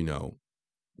 you know,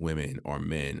 women or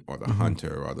men or the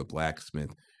hunter or the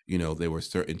blacksmith. You know, there were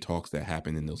certain talks that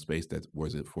happened in those spaces that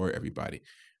wasn't for everybody.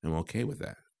 And I'm okay with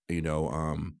that. You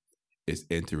know, it's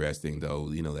interesting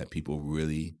though, you know, that people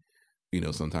really, you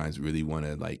know, sometimes really want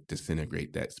to like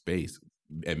disintegrate that space.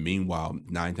 And meanwhile,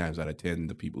 9 times out of 10,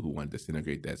 the people who want to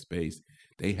disintegrate that space,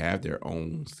 they have their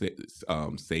own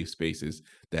safe spaces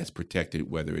that's protected,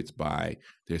 whether it's by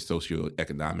their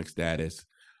socioeconomic status,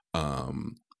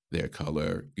 their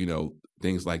color, you know,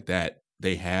 things like that.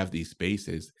 They have these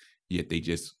spaces, yet they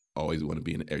just always want to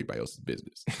be in everybody else's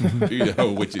business, you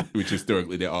know, which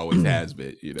historically there always has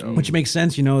been, you know. Which makes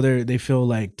sense, you know, they feel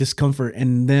like discomfort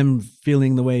and them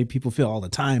feeling the way people feel all the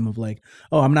time of like,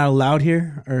 oh, I'm not allowed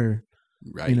here, or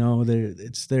you know,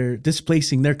 they're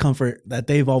displacing their comfort that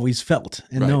they've always felt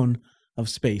and known of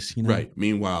space, you know. Right.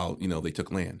 Meanwhile, you know, they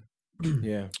took land.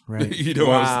 Yeah. Right. You know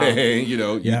what I'm saying? You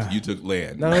know, you took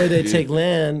land. Not only did they take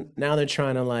land, now they're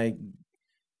trying to like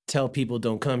tell people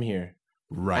don't come here.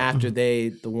 Right. After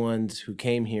the ones who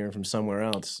came here from somewhere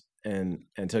else and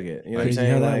took it. You know what I'm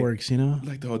saying? How that works, you know?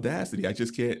 Like the audacity. I still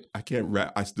can't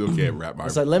wrap my.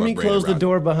 It's like, let me close the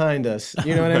door behind us.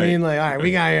 You know what I mean? Like, all right,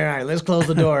 we got here. All right, let's close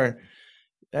the door.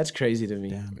 That's crazy to me.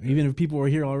 Damn. Even if people were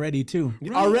here already too.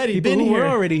 Already people been who here. were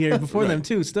already here before them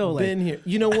too. Still like, been here.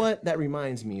 You know what? That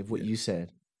reminds me of what you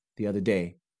said the other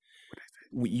day.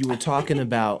 You were talking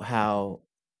about how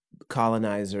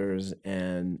colonizers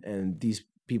and these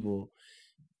people,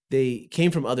 they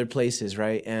came from other places,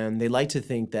 right? And they like to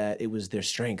think that it was their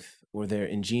strength or their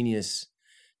ingenious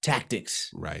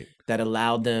tactics, right, that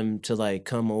allowed them to like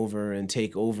come over and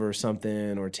take over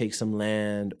something or take some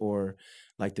land, or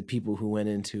like the people who went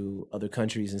into other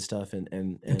countries and stuff and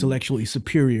intellectually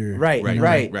superior. Right.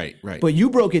 But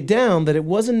you broke it down that it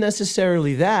wasn't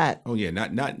necessarily that. Oh yeah, not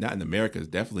in the Americas.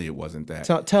 Definitely, it wasn't that.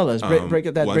 Tell us, break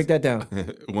that down.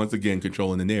 Once again,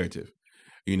 controlling the narrative.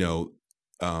 You know,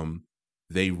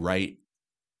 they write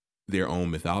their own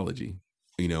mythology.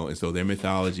 You know, and so their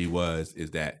mythology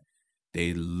is that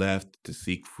they left to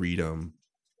seek freedom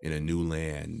in a new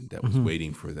land that was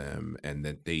waiting for them, and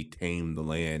that they tamed the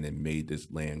land and made this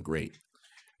land great.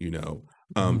 You know,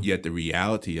 yet the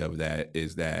reality of that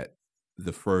is that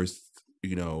the first,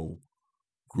 you know,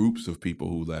 groups of people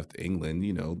who left England,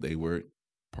 you know, they were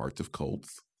parts of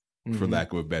cults, for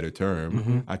lack of a better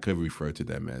term. I could refer to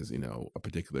them as, you know, a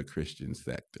particular Christian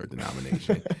sect or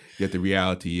denomination. Yet the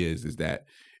reality is that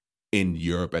in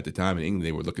Europe at the time, in England,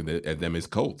 they were looking at them as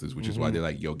cults, which is why they're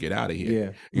like, yo, get out of here.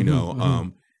 Yeah. You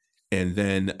know, and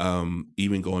then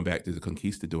even going back to the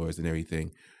conquistadors and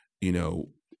everything, you know,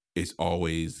 it's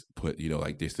always put, you know,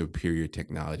 like their superior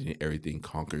technology and everything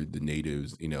conquered the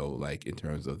natives, you know, like in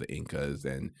terms of the Incas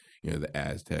and, you know, the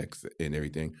Aztecs and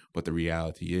everything. But the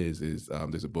reality is there's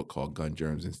a book called Gun,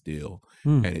 Germs, and Steel,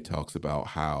 and it talks about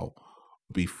how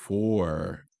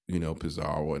before, you know,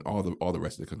 Pizarro and all the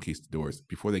rest of the conquistadors,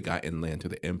 before they got inland to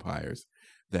the empires,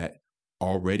 that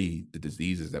already the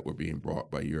diseases that were being brought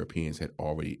by Europeans had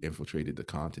already infiltrated the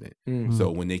continent. So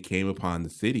when they came upon the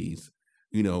cities,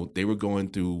 you know, they were going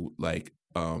through like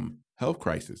health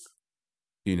crisis,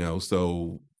 you know.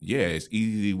 So yeah, it's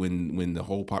easy when the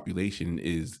whole population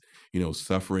is, you know,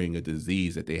 suffering a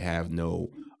disease that they have no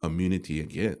immunity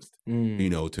against, you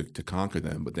know, to conquer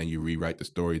them. But then you rewrite the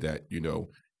story that, you know,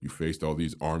 you faced all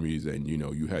these armies and, you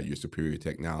know, you had your superior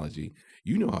technology.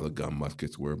 You know how the gun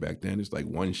muskets were back then. It's like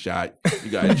one shot.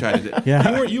 You got to try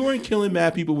to. You weren't killing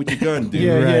mad people with your gun, dude.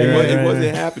 It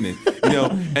wasn't happening. You know.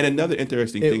 And another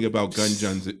interesting thing about Guns,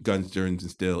 Germs,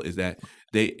 and Steel is that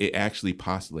it actually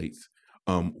postulates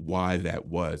why that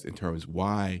was, in terms of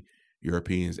why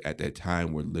Europeans at that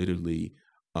time were literally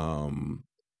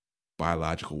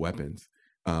biological weapons.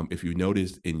 if you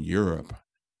notice in Europe,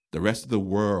 the rest of the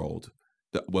world,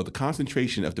 the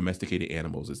concentration of domesticated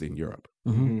animals is in Europe.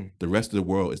 The rest of the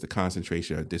world is the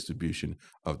concentration or distribution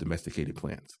of domesticated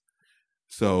plants.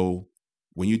 So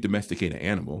when you domesticate an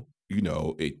animal,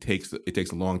 it takes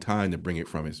a long time to bring it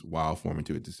from its wild form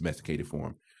into its domesticated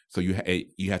form. So you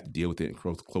have to deal with it in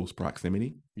close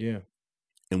proximity. Yeah.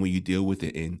 And when you deal with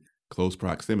it in close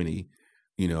proximity,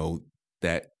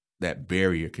 that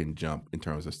barrier can jump in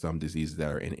terms of some diseases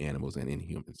that are in animals and in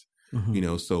humans.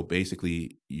 So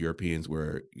basically Europeans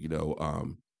were,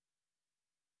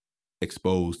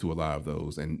 exposed to a lot of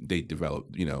those, and they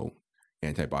developed,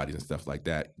 antibodies and stuff like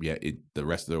that. Yet the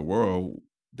rest of the world,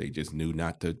 they just knew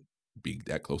not to be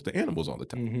that close to animals all the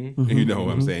time. You know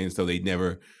what I'm saying? So they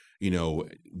never,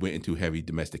 went into heavy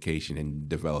domestication and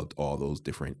developed all those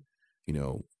different,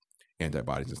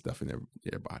 antibodies and stuff in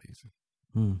their bodies.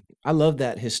 I love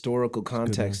that historical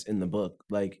context in the book.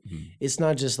 Like, it's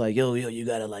not just like, yo, you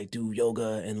gotta like do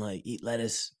yoga and like eat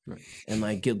lettuce and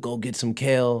like go get some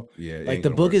kale. Yeah, like the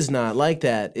book is not like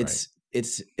that.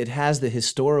 It has the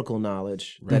historical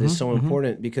knowledge that is so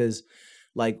important, because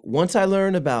like once I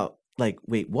learned about like,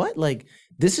 wait, what? Like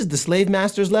this is the slave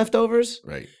master's leftovers?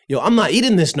 Right. Yo, I'm not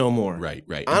eating this no more. Right.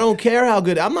 I don't care how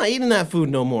good. I'm not eating that food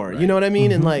no more. You know what I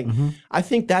mean? And like, I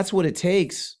think that's what it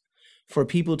takes for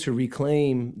people to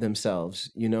reclaim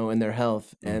themselves, and their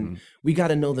health. And we got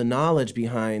to know the knowledge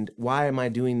behind, why am I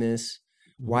doing this?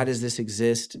 Why does this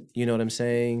exist? You know what I'm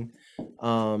saying?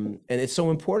 And it's so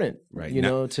important, right?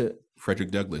 To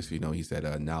Frederick Douglass, he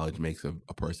said, knowledge makes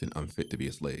a person unfit to be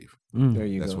a slave. There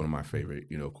you go. That's one of my favorite,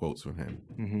 quotes from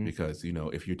him, because,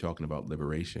 if you're talking about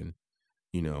liberation,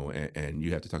 and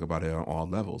you have to talk about it on all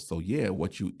levels. So yeah,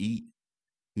 what you eat,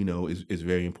 is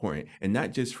very important. And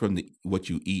not just from what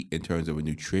you eat in terms of a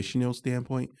nutritional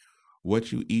standpoint,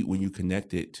 what you eat when you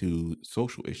connect it to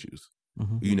social issues.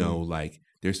 Like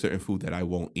there's certain food that I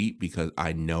won't eat because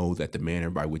I know that the manner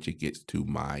by which it gets to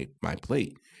my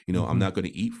plate. I'm not going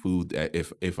to eat food that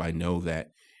if I know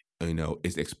that,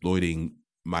 it's exploiting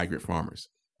migrant farmers.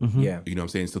 Yeah. You know what I'm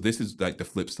saying? So this is like the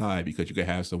flip side, because you could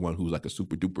have someone who's like a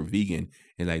super duper vegan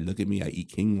and like, look at me, I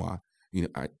eat quinoa.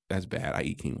 That's bad. I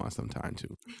eat quinoa sometime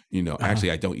too.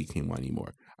 Actually, I don't eat quinoa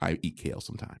anymore. I eat kale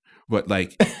sometime. But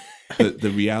like,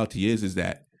 the reality is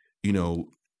that quinoa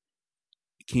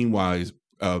is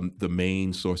the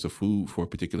main source of food for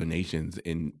particular nations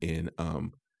in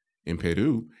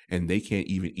Peru, and they can't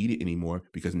even eat it anymore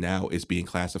because now it's being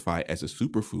classified as a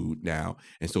superfood now,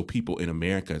 and so people in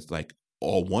America it's like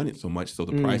all want it so much, so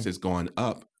the price has gone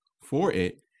up for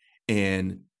it,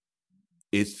 and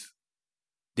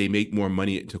they make more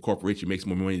money, to corporation makes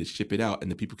more money to ship it out,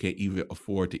 and the people can't even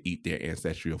afford to eat their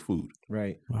ancestral food.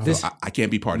 Right. Wow. So I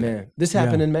can't be part of that. This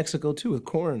happened in Mexico too with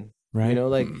corn. Right.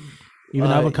 Like even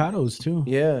avocados too.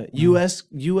 Yeah. US,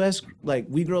 like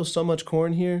we grow so much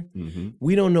corn here.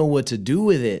 We don't know what to do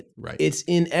with it. Right. It's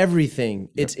in everything. Yep.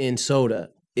 It's in soda.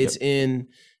 It's in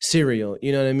cereal.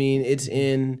 You know what I mean? It's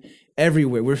in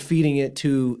everywhere. We're feeding it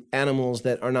to animals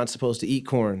that are not supposed to eat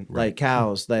corn, like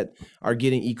cows that are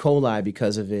getting E. coli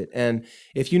because of it. And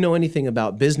if you know anything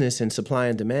about business and supply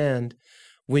and demand,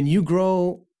 when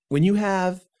you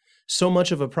have so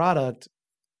much of a product,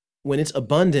 when it's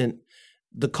abundant,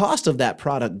 the cost of that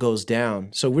product goes down.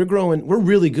 So we're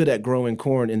really good at growing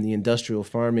corn in the industrial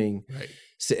farming. Right.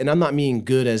 And I'm not meaning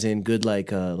good as in good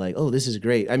like, oh, this is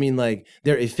great. I mean, like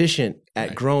they're efficient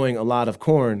at growing a lot of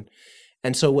corn.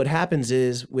 And so what happens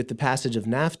is with the passage of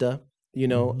NAFTA,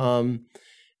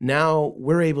 now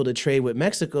we're able to trade with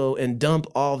Mexico and dump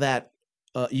all that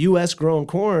U.S. grown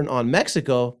corn on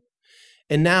Mexico.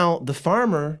 And now the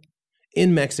farmer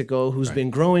in Mexico who's been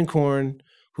growing corn,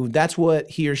 who that's what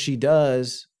he or she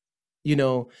does,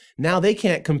 now they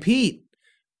can't compete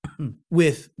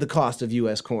with the cost of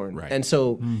U.S. corn. Right. And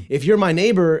so if you're my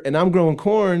neighbor and I'm growing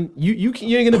corn, you ain't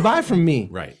going to buy from me.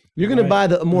 Right. You're going to buy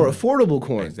the more affordable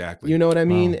corn. Exactly. You know what I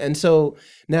mean? Wow. And so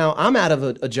now I'm out of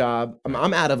a job.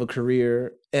 I'm out of a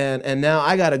career. And now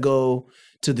I got to go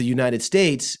to the United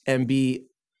States and be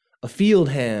a field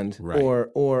hand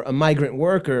or a migrant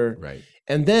worker. Right.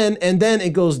 And then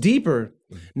it goes deeper.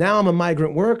 Now I'm a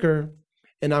migrant worker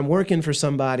and I'm working for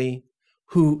somebody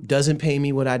who doesn't pay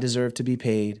me what I deserve to be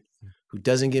paid, who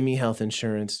doesn't give me health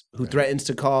insurance, who threatens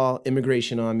to call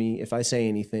immigration on me if I say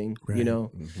anything,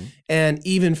 And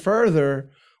even further,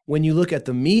 when you look at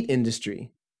the meat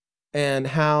industry and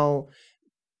how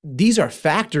these are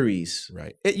factories,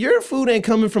 right? Your food ain't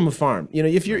coming from a farm.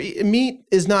 If your meat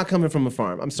is not coming from a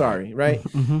farm, I'm sorry, right?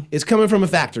 It's coming from a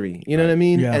factory. You know what I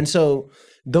mean? Yeah. And so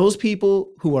those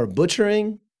people who are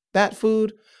butchering that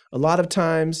food, a lot of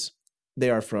times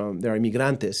they're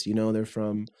migrantes, you know, they're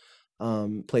from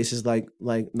places like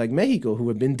Mexico who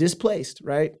have been displaced,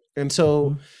 right? And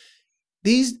so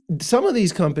some of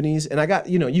these companies, and I got,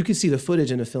 you know, you can see the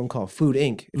footage in a film called Food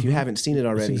Inc. if you haven't seen it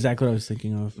already. That's exactly what I was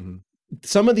thinking of.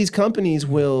 Some of these companies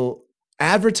will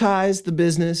advertise the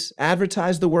business,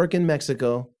 advertise the work in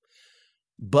Mexico,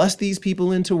 bust these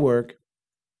people into work,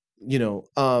 you know,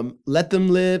 let them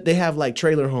live. They have like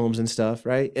trailer homes and stuff,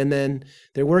 right? And then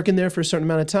they're working there for a certain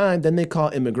amount of time. Then they call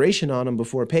immigration on them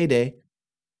before payday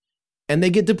and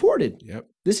they get deported. Yep.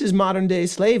 This is modern day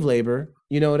slave labor.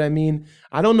 You know what I mean?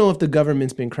 I don't know if the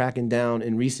government's been cracking down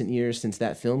in recent years since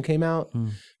that film came out,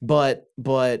 but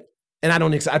and I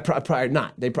don't, probably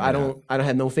not. I don't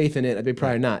have no faith in it. They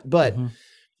probably not. But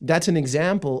that's an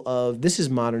example of, this is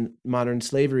modern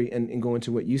slavery, and going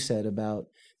to what you said about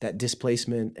that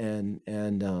displacement and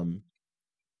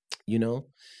you know,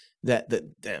 that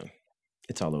damn,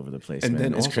 it's all over the place. And man.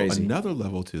 then it's also crazy. another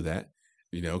level to that,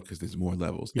 you know, because there's more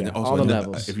levels. Yeah, and also all the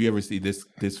levels. If you ever see this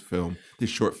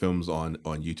short films on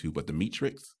YouTube, but The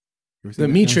Matrix. The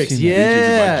Matrix,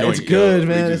 yeah, it's good,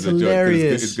 man. It's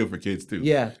hilarious. It's good for kids too.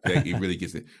 Yeah, like, it really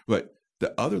gets it. But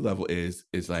the other level is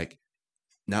like,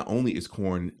 not only is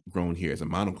corn grown here as a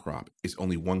monocrop, it's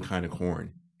only one kind of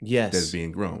corn that's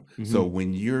being grown. So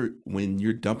when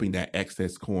you're dumping that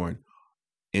excess corn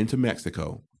into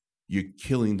Mexico, you're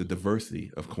killing the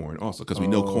diversity of corn also, because we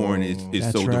know corn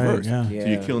is so diverse. Yeah. So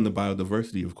you're killing the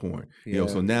biodiversity of corn. You know,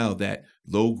 so now that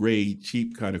low grade,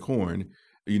 cheap kind of corn,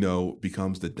 you know,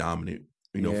 becomes the dominant,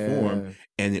 you know, form,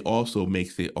 and it also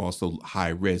makes it also high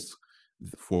risk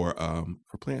for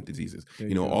plant diseases.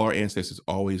 You know, all our ancestors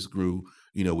always grew,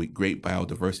 you know, with great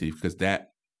biodiversity, because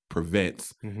that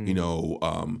prevents, you know,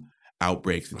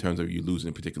 outbreaks in terms of you losing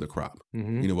a particular crop.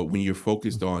 You know, but when you're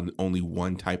focused on only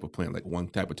one type of plant, like one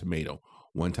type of tomato,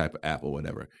 one type of apple,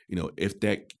 whatever, you know, if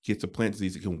that gets a plant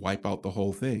disease, it can wipe out the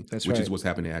whole thing. That's which right. is what's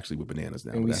happening actually with bananas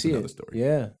now. And That's another story.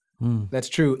 Yeah, that's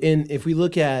true. And if we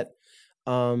look at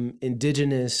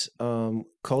indigenous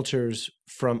cultures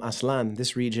from Aztlán,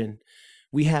 this region,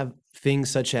 we have things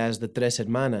such as the Tres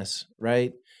Hermanas,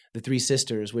 right? The three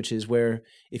sisters, which is where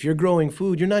if you're growing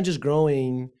food, you're not just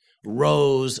growing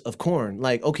rows of corn.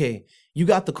 Like, okay, you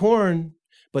got the corn,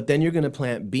 but then you're going to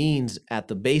plant beans at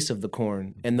the base of the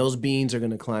corn, and those beans are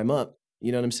going to climb up.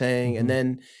 You know what I'm saying? And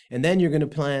then you're going to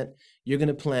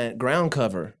plant ground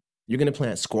cover. You're going to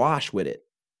plant squash with it.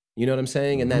 You know what I'm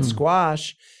saying? And that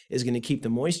squash is going to keep the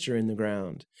moisture in the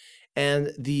ground.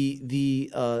 And the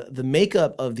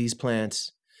makeup of these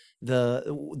plants,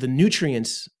 the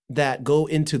nutrients that go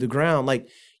into the ground, like,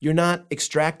 you're not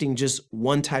extracting just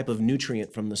one type of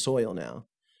nutrient from the soil now,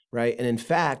 right? And in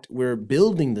fact, we're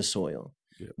building the soil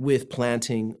with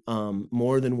planting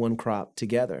more than one crop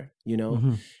together, you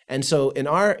know? And so in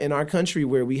our country,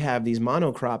 where we have these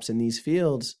monocrops in these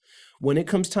fields, when it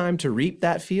comes time to reap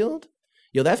that field,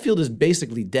 that field is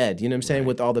basically dead, you know what I'm saying?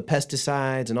 With all the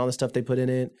pesticides and all the stuff they put in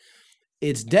it,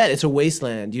 it's dead. It's a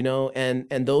wasteland, you know? And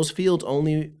those fields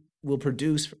only will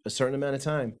produce a certain amount of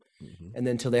time. And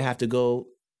then till they have to go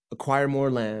acquire more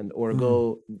land or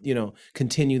go, you know,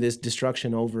 continue this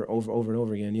destruction over and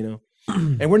over again, you know?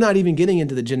 And we're not even getting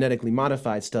into the genetically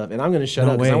modified stuff. And I'm going to shut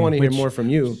up because I want to hear more from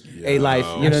you,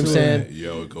 Alife. You know what I'm saying?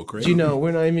 Yo, go crazy. You know,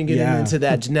 we're not even getting into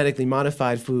that genetically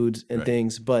modified foods and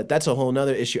things, but that's a whole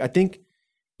nother issue. I think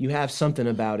you have something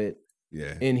about it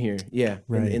in here. Yeah,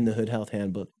 in the Hood Health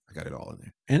Handbook. I got it all in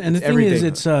there. And the thing is,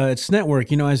 it's network.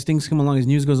 You know, as things come along, as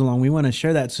news goes along, we want to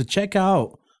share that. So check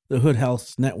out the Hood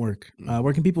Health Network.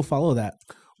 Where can people follow that?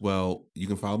 Well, you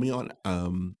can follow me on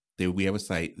we have a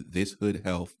site,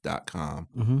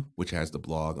 thishoodhealth.com, which has the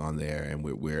blog on there, and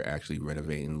we're actually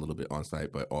renovating a little bit on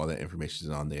site, but all that information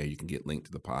is on there. You can get linked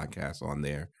to the podcast on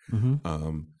there.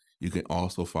 You can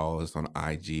also follow us on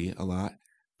IG a lot.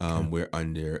 We're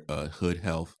under Hood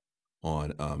Health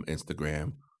on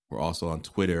Instagram. We're also on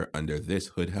Twitter under This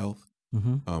Hood Health.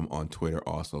 On Twitter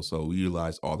also. So we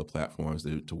utilize all the platforms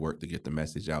to work to get the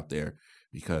message out there,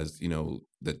 because, you know,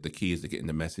 the key is to getting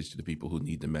the message to the people who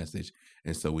need the message.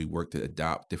 And so we work to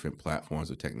adopt different platforms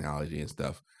of technology and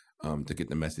stuff to get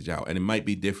the message out. And it might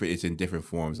be different. It's in different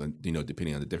forms, you know,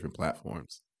 depending on the different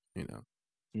platforms, you know.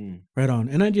 Right on.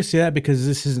 And I just say that because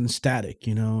this isn't static,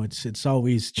 you know, it's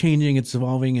always changing, it's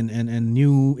evolving, and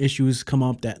new issues come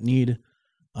up that need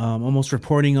almost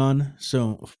reporting on.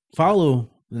 So follow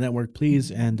the network,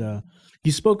 please. And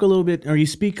you spoke a little bit, or you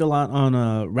speak a lot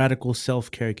on radical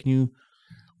self-care. Can you?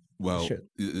 Well,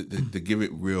 to give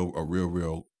it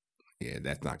real, yeah,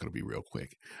 that's not going to be real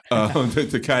quick.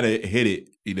 To kind of hit it,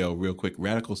 you know, real quick,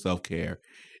 radical self-care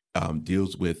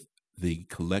deals with the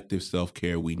collective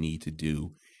self-care we need to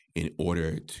do in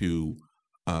order to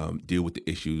deal with the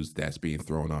issues that's being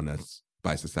thrown on us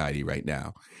by society right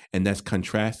now. And that's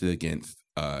contrasted against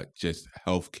just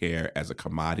healthcare as a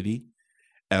commodity.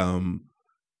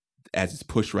 As it's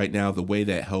pushed right now, the way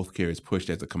that healthcare is pushed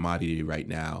as a commodity right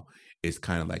now is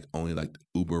kind of like only like the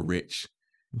uber rich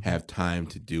have time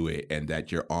to do it, and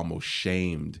that you're almost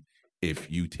shamed if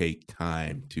you take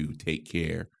time to take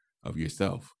care of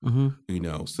yourself.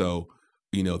 So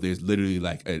there's literally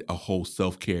like a whole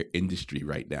self-care industry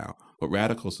right now. But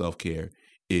radical self-care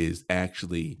is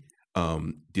actually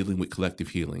dealing with collective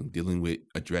healing, dealing with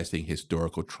addressing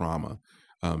historical trauma,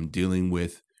 dealing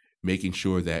with making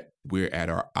sure that we're at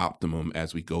our optimum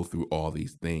as we go through all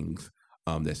these things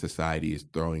that society is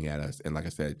throwing at us. And like I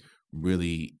said,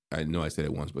 really, I know I said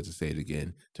it once, but to say it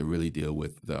again, to really deal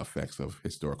with the effects of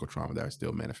historical trauma that are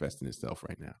still manifesting itself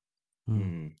right now.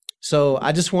 So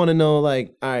I just want to know,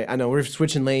 like, all right, I know we're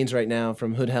switching lanes right now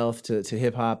from hood health to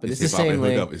hip hop, but it's the same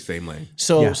lane. It's the same lane.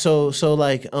 So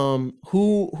like,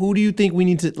 who do you think we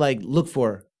need to like look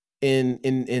for in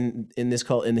this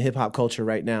in the hip hop culture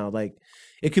right now? Like,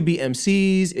 it could be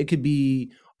MCs, it could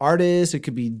be artists, it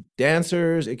could be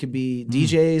dancers, it could be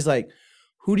DJs. Like,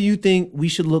 who do you think we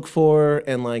should look for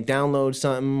and like download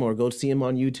something or go see them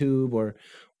on YouTube, or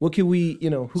what could we,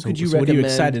 who could you recommend? What are you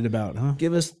excited about, huh?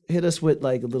 Hit us with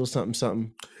like a little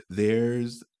something.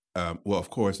 There's, well,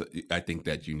 of course, I think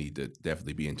that you need to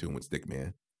definitely be in tune with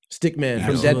Stickman. Stickman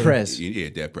from Dead Prez. Yeah,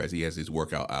 Dead Prez. He has his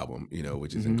workout album,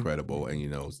 which is incredible,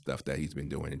 and stuff that he's been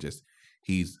doing, and just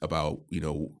he's about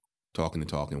talking the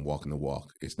talk and walking the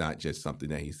walk. It's not just something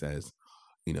that he says,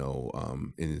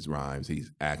 in his rhymes. He's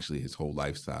actually his whole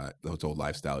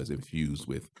lifestyle is infused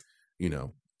with,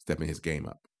 stepping his game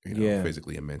up,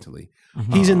 physically and mentally.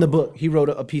 He's in the book. He wrote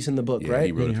a piece in the book, right?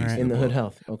 He wrote a piece in the Hood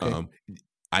Health. Okay.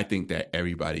 I think that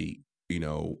everybody,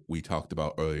 we talked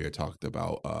about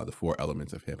the 4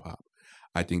 elements of hip hop.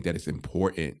 I think that it's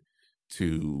important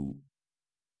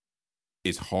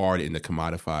it's hard in the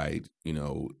commodified,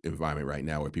 environment right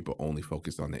now where people only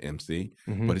focus on the MC,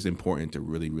 but it's important to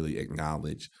really, really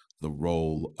acknowledge the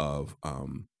role of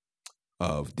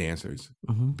dancers,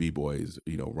 b-boys,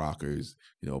 rockers,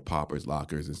 poppers,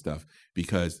 lockers and stuff,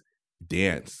 because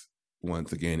dance,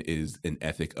 once again, is an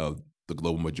ethic of the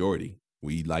global majority.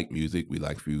 We like music, we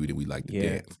like food, and we like to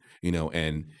dance,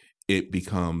 and it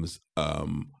becomes a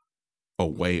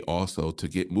way also to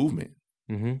get movement.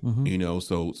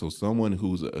 So someone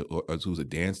who's a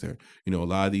dancer, a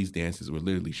lot of these dances were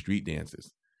literally street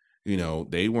dances.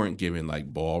 They weren't given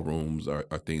like ballrooms or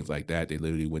things like that. They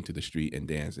literally went to the street and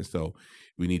danced. And so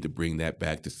we need to bring that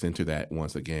back to center that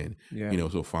once again.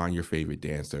 So find your favorite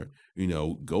dancer,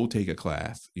 go take a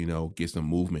class, get some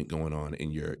movement going on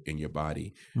in your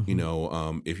body.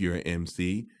 If you're an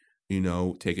MC,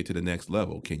 take it to the next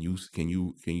level. Can you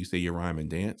say your rhyme and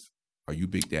dance? Are you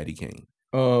Big Daddy Kane?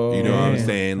 Oh, what I'm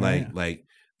saying? Like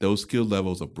those skill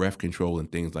levels of breath control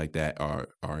and things like that are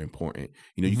important.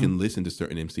 You can listen to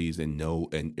certain MCs and know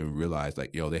and realize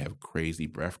like, they have crazy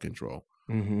breath control.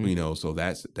 So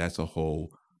that's a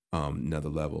whole another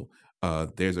level.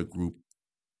 There's a group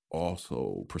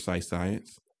also, Precise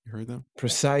Science. You heard them?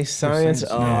 Precise Science.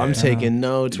 Oh, I'm taking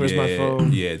notes. Where's my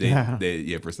phone?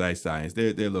 Yeah, Precise Science. They're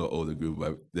a little older group,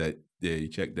 but you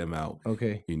check them out.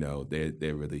 Okay.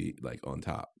 They're really like on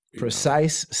top.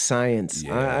 Precise Science.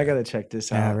 I gotta check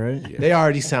this out. Right? Yeah. They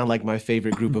already sound like my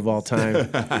favorite group of all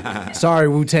time. Sorry,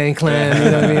 Wu-Tang Clan.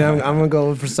 You know what I mean? I'm gonna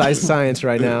go with Precise Science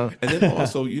right now. And then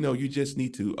also, you just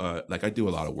need to like I do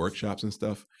a lot of workshops and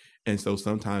stuff, and so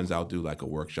sometimes I'll do like a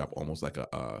workshop, almost like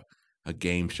a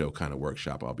game show kind of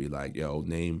workshop. I'll be like,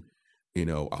 name,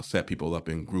 I'll set people up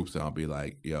in groups, and I'll be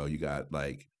like, you got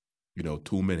like,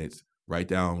 2 minutes. Write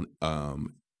down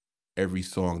every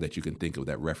song that you can think of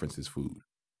that references food.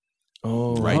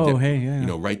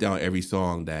 Write down every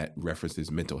song that references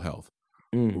mental health.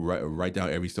 Write down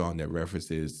every song that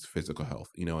references physical health,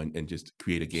 and just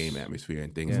create a game atmosphere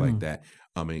and things like that.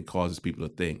 And it causes people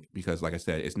to think, because like I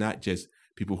said, it's not just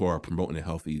people who are promoting a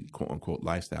healthy quote unquote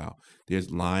lifestyle.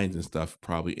 There's lines and stuff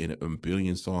probably in a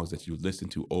billion songs that you listen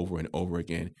to over and over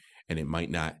again, and it might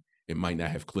not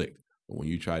have clicked. But when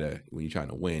you're trying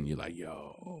to win, you're like,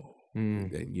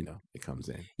 then it comes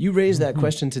in. You raised that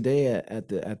question today at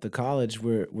the college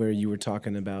where you were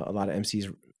talking about a lot of MCs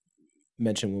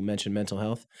will mention mental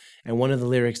health, and one of the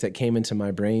lyrics that came into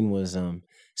my brain was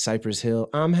Cypress Hill.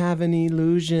 I'm having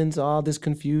illusions, all this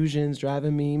confusion's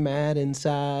driving me mad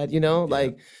inside.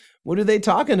 Like, what are they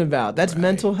talking about? That's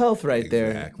mental health right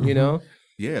there.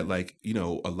 Yeah, like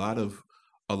a lot of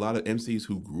MCs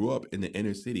who grew up in the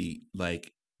inner city,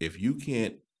 like if you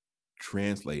can't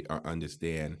translate or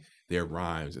understand their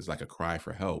rhymes is like a cry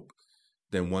for help,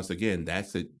 then once again,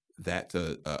 that's a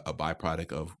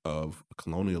byproduct of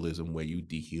colonialism where you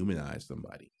dehumanize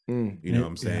somebody. You know what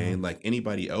I'm saying? Yeah. Like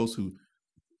anybody else who,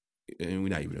 and we're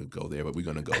not even gonna go there, but we're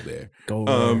gonna go there.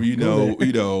 You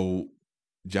know,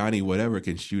 Johnny whatever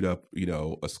can shoot up, you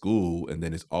know, a school, and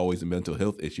then it's always a mental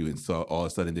health issue, and so all of a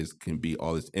sudden this can be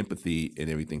all this empathy and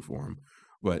everything for him.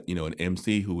 But you know, an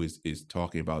MC who is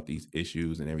talking about these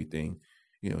issues and everything,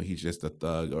 you know, he's just a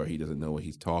thug, or he doesn't know what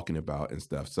he's talking about and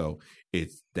stuff. So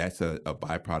that's a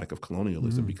byproduct of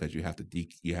colonialism, because you have to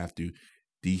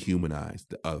dehumanize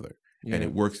the other, and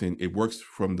it works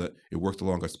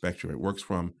along a spectrum. It works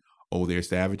from, oh, they're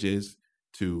savages,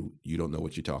 to you don't know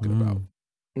what you're talking about.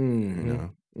 You know.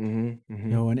 You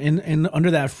know, and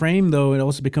under that frame though, it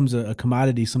also becomes a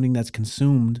commodity, something that's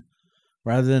consumed,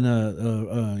 rather than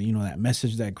a you know, that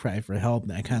message, that cry for help,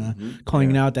 that kind of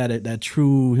calling out that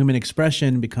true human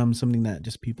expression becomes something that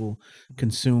just people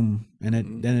consume, and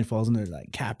then it falls under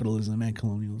like capitalism and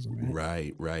colonialism.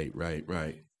 Right.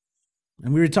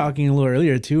 And we were talking a little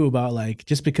earlier too about like,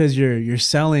 just because you're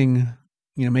selling,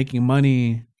 you know, making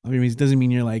money, I mean, it doesn't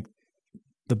mean you're like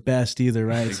the best either,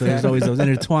 right? Exactly. So there's always those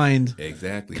intertwined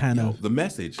kind of the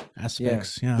message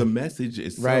aspects. The message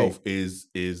itself is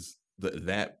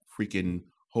that freaking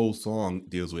whole song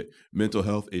deals with mental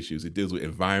health issues. It deals with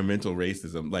environmental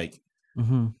racism. Like,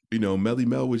 you know, Melly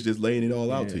Mel was just laying it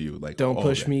all out to you. Like, don't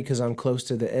push me because I'm close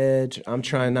to the edge. I'm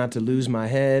trying not to lose my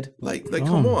head. Like,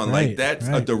 come on, like that's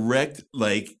a direct,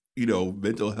 like, you know,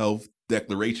 mental health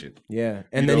declaration. Yeah.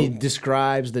 And then he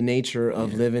describes the nature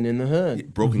of living in the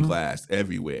hood. Broken glass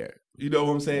everywhere. You know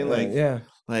what I'm saying? Like,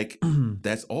 like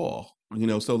that's all, you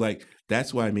know? So like,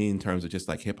 that's what I mean in terms of just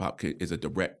like hip hop is a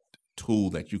direct tool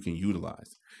that you can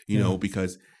utilize, you know,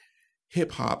 because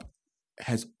hip hop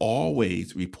has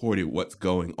always reported what's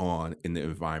going on in the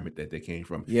environment that they came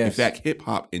from. Yes. In fact, hip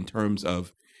hop in terms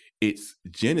of its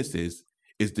genesis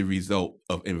is the result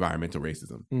of environmental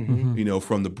racism. You know,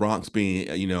 from the Bronx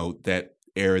being, you know, that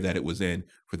era that it was in,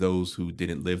 for those who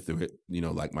didn't live through it, you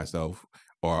know, like myself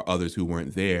or others who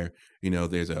weren't there, you know,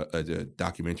 there's a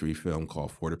documentary film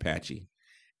called Fort Apache.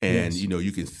 And, you know,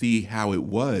 you can see how it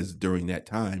was during that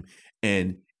time,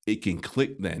 and it can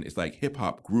click then. It's like hip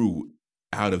hop grew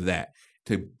out of that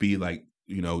to be like,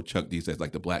 you know, Chuck D says,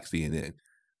 like the Black CNN.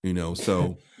 You know,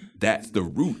 so that's the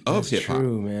root of hip hop.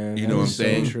 True, man. You know what I'm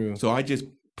saying? True. So I just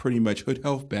pretty much Hood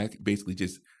Health back, basically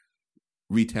just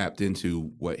retapped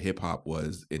into what hip hop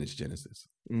was in its genesis.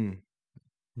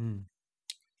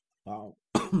 Wow.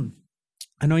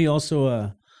 I know you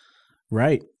also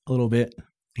write a little bit.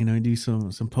 You know, you do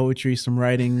some poetry, some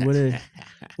writing. What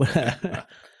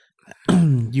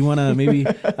you want to maybe?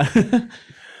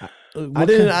 I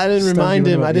didn't remind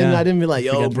him. I didn't be like,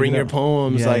 yo, bring your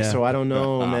poems. So I don't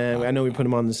know, man. I know we put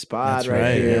him on the spot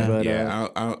here, but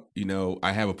I you know,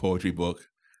 I have a poetry book.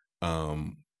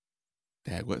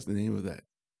 What's the name of that?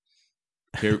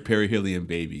 Perry Hilly and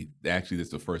Baby. Actually, that's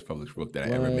the first published book that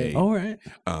I ever made. Oh, right.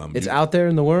 It's out there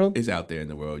in the world? It's out there in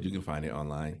the world. You can find it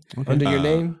online. Okay. Under your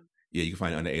name? Yeah, you can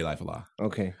find it under Alife Allah.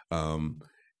 Okay.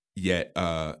 Yet,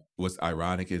 what's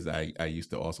ironic is I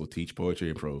used to also teach poetry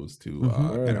and prose to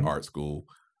at an art school,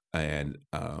 and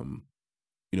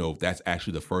you know, that's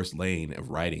actually the first lane of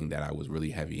writing that I was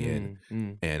really heavy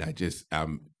in. And I just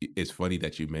it's funny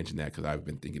that you mentioned that, because I've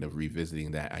been thinking of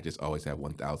revisiting that. I just always have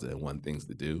 1001 things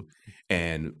to do,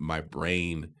 and my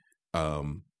brain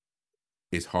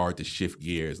it's hard to shift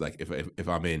gears. Like if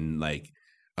I'm in like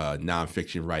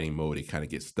nonfiction writing mode, it kind of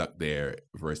gets stuck there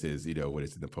versus, you know, when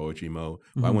it's in the poetry mode.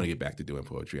 But I want to get back to doing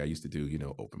poetry. I used to do, you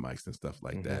know, open mics and stuff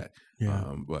like that.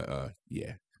 But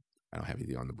I don't have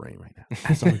anything on the brain right now.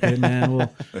 That's all good, man.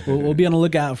 We'll be on the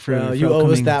lookout for you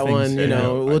owe us that things. One. You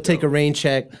know, we'll take a rain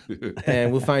check and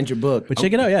we'll find your book. But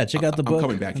check it out. Yeah, check out the book. I'm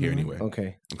coming back here anyway.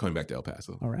 Okay, I'm coming back to El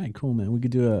Paso. All right, cool, man. We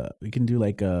can do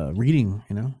like a reading.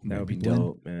 You know, that would be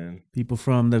dope, man. People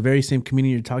from the very same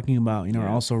community you're talking about, you know, are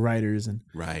also writers, and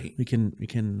we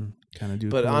can kind of do.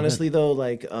 But honestly, though,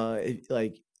 like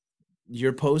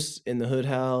your posts in the Hood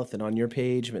Health and on your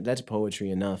page, that's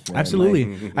poetry enough, man. Absolutely.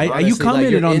 Honestly, you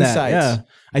commented on that. Yeah.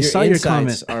 I saw your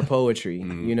comment. Are poetry,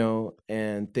 you know,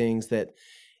 and things that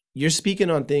you're speaking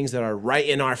on, things that are right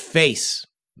in our face.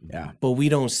 Yeah. But we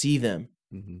don't see them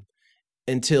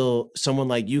until someone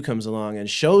like you comes along and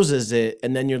shows us it.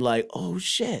 And then you're like, oh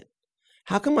shit,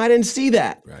 how come I didn't see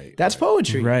that? Right. That's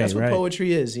poetry. That's what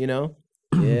poetry is, you know?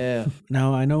 Yeah.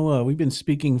 Now, I know we've been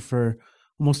speaking for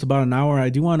almost about an hour. I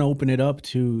do want to open it up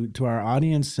to our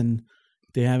audience, and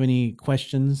if they have any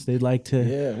questions they'd like to.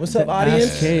 Yeah, what's up,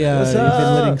 audience? Hey, what's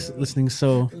up? You've been listening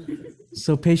so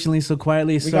patiently, so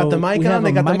quietly. We got the mic on.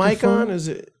 They got the mic on. Is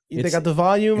it? They got the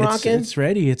volume rocking. It's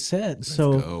ready. It's set. Let's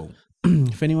So go.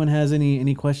 if anyone has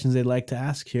any questions they'd like to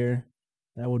ask here,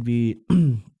 that would be,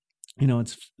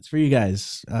 it's for you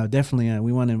guys. Definitely,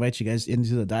 we want to invite you guys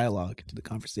into the dialogue, to the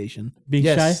conversation. Big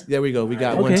Yes, Shy? there we go. We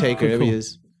got one Okay, taker. There cool. he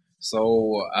is.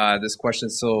 So this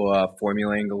question's still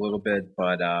formulating a little bit,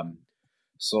 but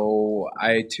so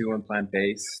I too am plant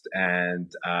based,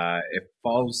 and it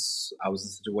falls. I was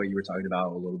listening to what you were talking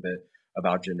about a little bit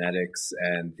about genetics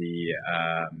and the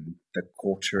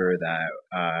culture that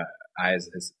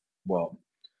as well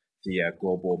the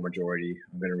global majority.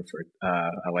 I'm going to refer.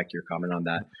 I like your comment on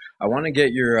that. I want to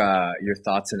get your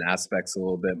thoughts and aspects a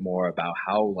little bit more about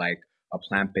how like a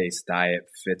plant based diet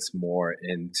fits more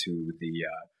into the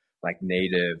like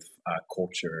native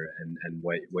culture and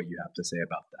what you have to say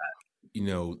about that.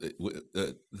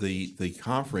 The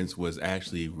conference was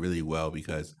actually really well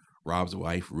because Rob's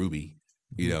wife Ruby,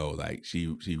 like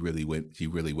she really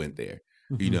went there,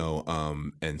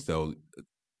 and so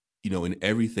in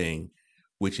everything,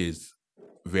 which is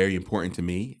very important to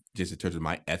me, just in terms of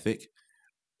my ethic,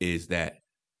 is that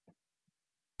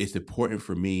it's important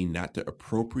for me not to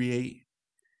appropriate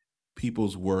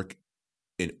people's work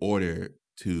in order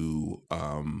to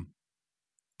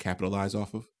capitalize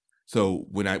off of. So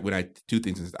when I do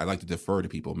things, I like to defer to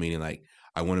people, meaning like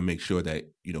I want to make sure that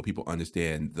people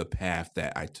understand the path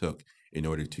that I took in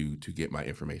order to get my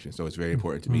information. So it's very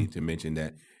important to me to mention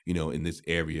that in this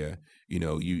area,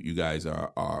 you guys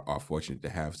are fortunate to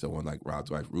have someone like Rob's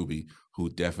wife Ruby, who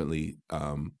definitely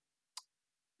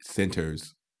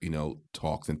centers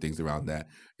talks and things around that.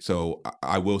 So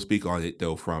I will speak on it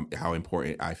though from how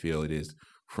important I feel it is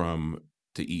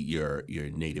to eat your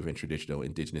native and traditional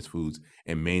indigenous foods.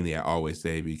 And mainly I always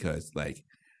say because like,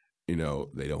 they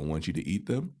don't want you to eat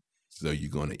them, so you're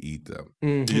going to eat them.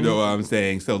 Mm-hmm. You know what I'm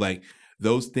saying? So like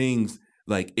those things,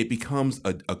 like it becomes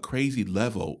a crazy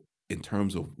level in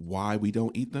terms of why we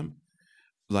don't eat them.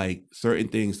 Like certain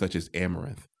things such as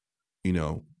amaranth,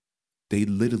 they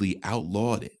literally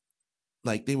outlawed it.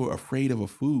 Like they were afraid of a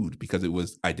food because it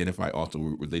was identified also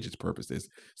with religious purposes.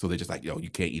 So they're just like, yo,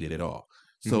 you can't eat it at all.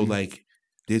 So like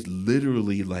there's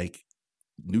literally like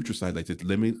nutricide, like it's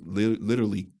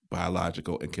literally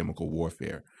biological and chemical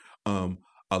warfare.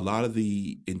 A lot of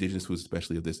the indigenous foods,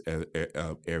 especially of this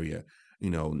area,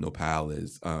 nopal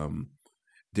is,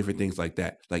 different things like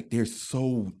that. Like they're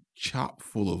so chock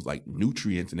full of like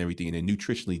nutrients and everything, and they're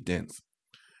nutritionally dense,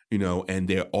 and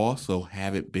they also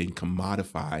haven't been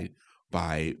commodified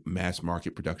by mass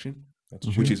market production,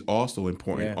 which is also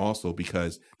important also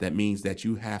because that means that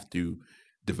you have to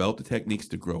develop the techniques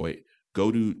to grow it, go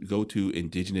to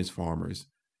indigenous farmers,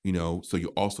 so you're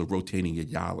also rotating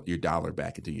your dollar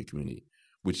back into your community,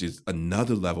 which is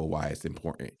another level why it's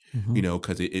important,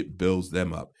 because it builds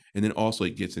them up. And then also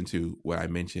it gets into what I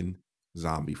mentioned,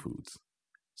 zombie foods.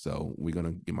 So we're going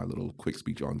to give my little quick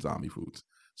speech on zombie foods.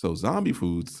 So zombie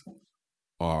foods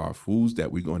are foods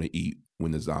that we're going to eat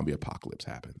when the zombie apocalypse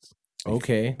happens.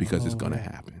 Okay. Because it's going to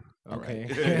happen.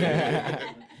 Okay.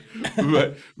 All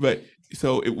right. but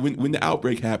so when the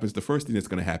outbreak happens, the first thing that's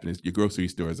going to happen is your grocery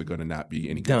stores are going to not be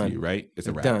any good to you, right? It's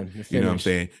a wrap. Done. You know what I'm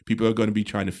saying? People are going to be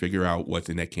trying to figure out what's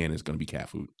in that can. It's going to be cat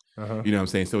food. Uh-huh. You know what I'm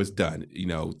saying? So it's done.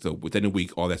 So within a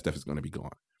week, all that stuff is going to be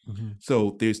gone.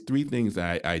 So there's three things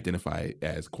I identify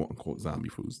as quote unquote zombie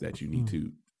foods that you need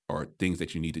to, or things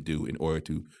that you need to do in order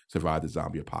to survive the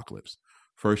zombie apocalypse.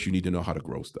 First, you need to know how to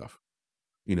grow stuff.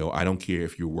 I don't care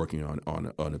if you're working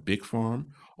on a big farm,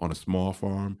 on a small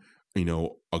farm,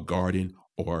 a garden,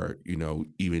 or,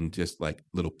 even just like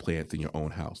little plants in your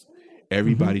own house.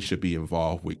 Everybody should be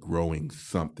involved with growing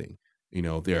something.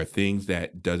 There are things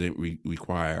that doesn't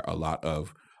require a lot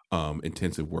of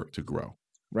intensive work to grow.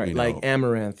 Right, like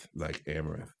amaranth.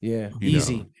 Yeah.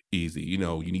 Easy. Easy.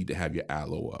 You need to have your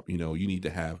aloe up. You need to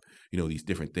have, these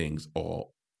different things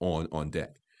all on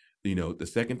deck. The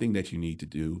second thing that you need to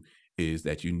do is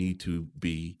that you need to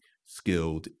be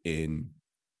skilled in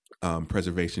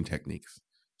preservation techniques.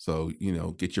 So,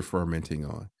 get your fermenting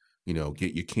on,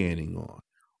 get your canning on.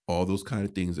 All those kind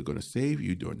of things are going to save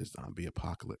you during the zombie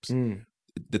apocalypse.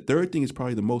 The third thing is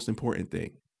probably the most important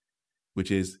thing,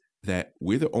 which is that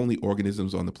we're the only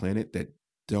organisms on the planet that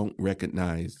don't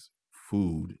recognize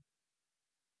food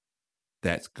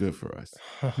that's good for us.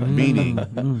 Meaning,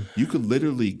 you could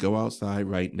literally go outside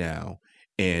right now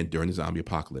and during the zombie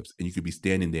apocalypse, and you could be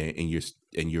standing there and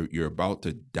you're about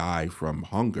to die from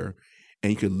hunger,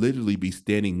 and you could literally be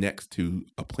standing next to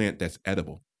a plant that's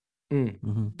edible,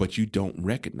 but you don't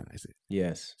recognize it.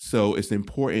 Yes. So it's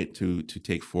important to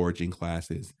take foraging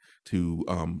classes, to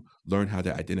learn how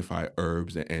to identify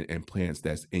herbs and plants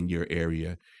that's in your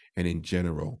area and in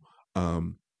general,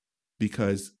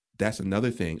 because that's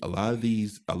another thing. A lot of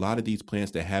these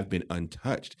plants that have been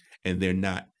untouched, and they're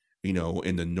not,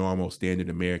 in the normal standard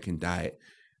American diet,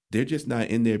 they're just not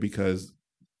in there because,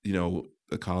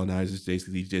 the colonizers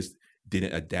basically just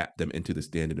didn't adapt them into the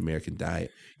standard American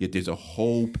diet. Yet there's a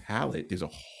whole palette, there's a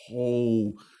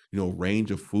whole,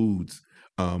 range of foods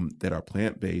that are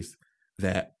plant-based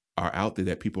that are out there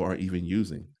that people aren't even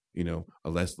using,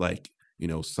 unless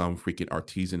some freaking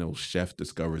artisanal chef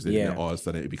discovers it, and then all of a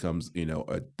sudden it becomes,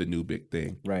 the new big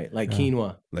thing. Right. Like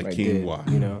quinoa. Like right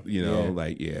quinoa.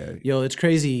 There, Yo, it's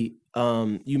crazy.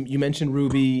 You mentioned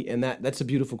Ruby, and that's a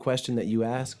beautiful question that you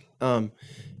ask.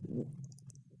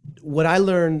 What I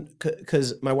learned,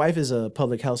 because my wife is a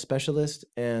public health specialist,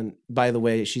 and by the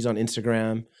way, she's on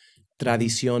Instagram,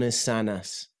 Tradiciones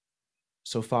Sanas.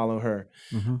 So follow her.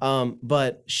 Mm-hmm.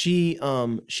 But she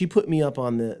put me up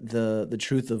on the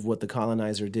truth of what the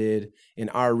colonizer did in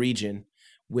our region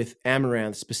with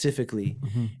amaranth specifically.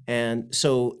 Mm-hmm. And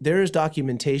so there is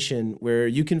documentation where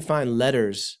you can find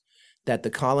letters that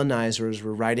the colonizers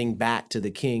were writing back to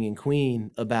the king and queen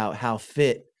about how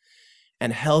fit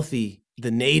and healthy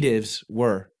the natives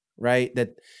were, right?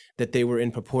 That they were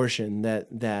in proportion, that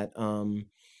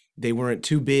they weren't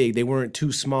too big, they weren't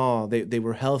too small, they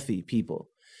were healthy people.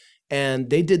 And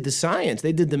they did the science,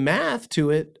 they did the math to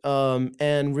it,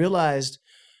 and realized,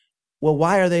 well,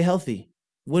 why are they healthy?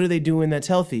 What are they doing that's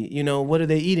healthy? What are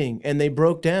they eating? And they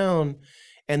broke down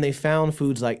and they found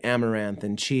foods like amaranth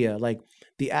and chia, like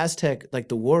the Aztec, like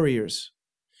the warriors,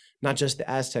 not just the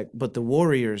Aztec, but the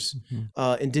warriors,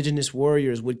 indigenous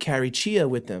warriors would carry chia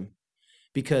with them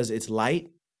because it's light.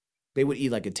 They would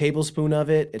eat like a tablespoon of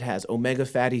it. It has omega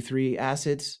fatty 3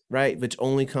 acids, right? Which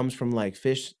only comes from like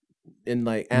fish and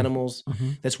like animals.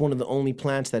 Mm-hmm. That's one of the only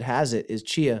plants that has it is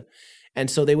chia.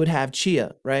 And so they would have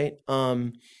chia, right?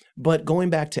 But going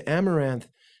back to amaranth,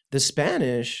 the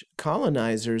Spanish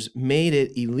colonizers made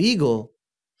it illegal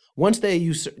once they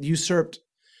usurped.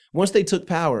 Once they took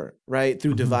power, right,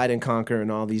 through divide and conquer and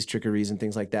all these trickeries and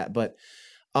things like that. But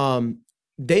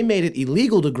they made it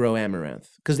illegal to grow amaranth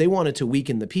because they wanted to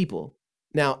weaken the people.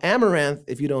 Now, amaranth,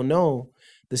 if you don't know,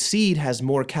 the seed has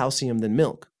more calcium than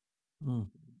milk. Mm.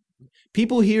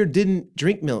 People here didn't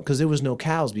drink milk because there was no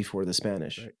cows before the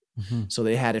Spanish. Right. Mm-hmm. So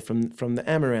they had it from the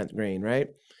amaranth grain, right?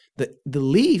 The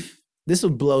leaf, this will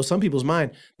blow some people's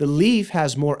mind, the leaf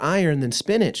has more iron than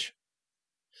spinach.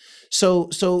 So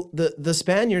the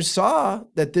Spaniards saw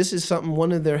that this is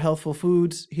one of their healthful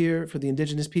foods here for the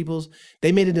indigenous peoples.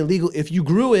 They made it illegal. If you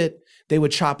grew it, they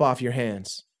would chop off your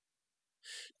hands.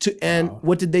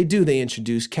 What did they do? They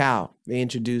introduced cow. They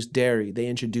introduced dairy. They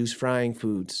introduced frying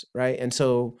foods, right? And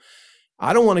so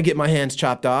I don't want to get my hands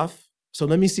chopped off. So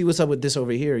let me see what's up with this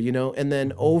over here, And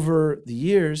then over the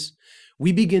years,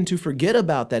 we begin to forget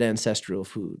about that ancestral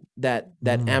food, that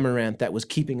amaranth that was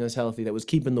keeping us healthy, that was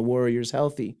keeping the warriors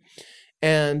healthy.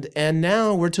 And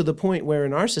now we're to the point where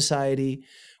in our society,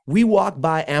 we walk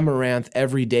by amaranth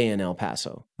every day in El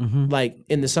Paso. Mm-hmm. Like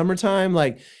in the summertime,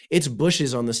 like it's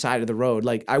bushes on the side of the road.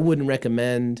 Like I wouldn't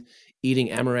recommend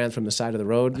eating amaranth from the side of the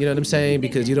road. You know what I'm saying?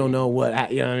 Because you don't know what I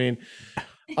mean?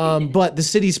 But the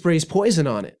city sprays poison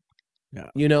on it.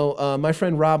 Yeah. My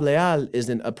friend Rob Leal is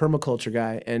a permaculture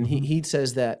guy, and he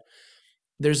says that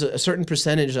there's a certain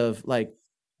percentage of like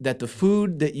that the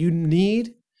food that you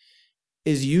need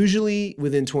is usually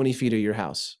within 20 feet of your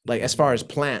house, like as far as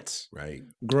plants, right,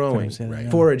 growing,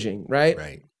 right, foraging, right,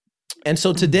 right. And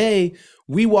so today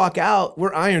we walk out,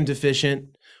 we're iron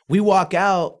deficient. We walk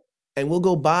out and we'll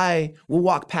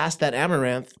walk past that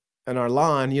amaranth on our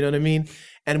lawn, you know what I mean?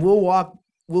 And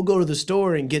we'll go to the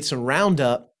store and get some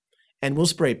Roundup. And we'll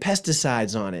spray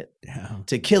pesticides on it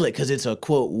to kill it because it's a,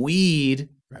 quote, weed.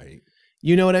 Right.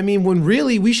 You know what I mean? When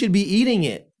really we should be eating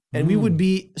it and we would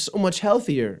be so much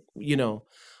healthier,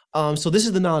 So this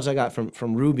is the knowledge I got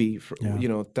from Ruby,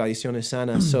 Tradiciones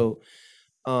Sanas. So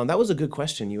that was a good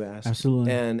question you asked.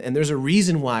 Absolutely. And there's a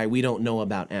reason why we don't know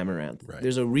about amaranth. Right.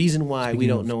 There's a reason why we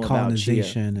don't know about chia.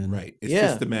 Right. It's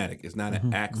systematic. It's not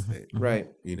an accident. Right.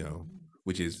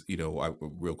 Which is, I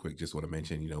real quick just want to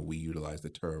mention, we utilize the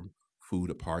term food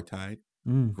apartheid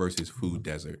versus food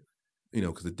desert,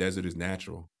 because the desert is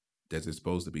natural. Desert's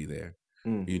supposed to be there.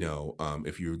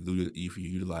 If you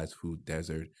utilize food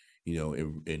desert,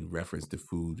 in reference to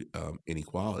food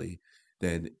inequality,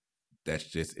 then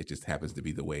it just happens to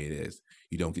be the way it is.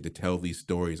 You don't get to tell these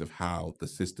stories of how the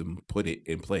system put it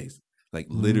in place, like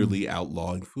literally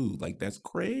outlawing food. Like that's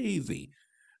crazy.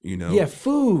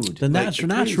 Food, the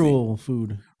natural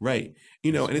food, right?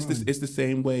 And it's the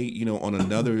same way, on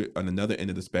another end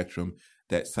of the spectrum,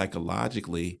 that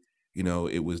psychologically,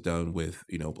 it was done with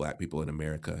Black people in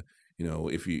America.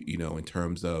 If you in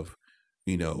terms of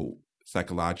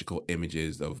psychological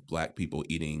images of Black people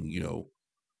eating,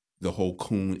 the whole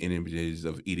coon images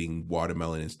of eating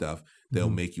watermelon and stuff, they'll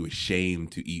make you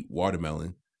ashamed to eat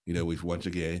watermelon, which once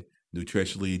again,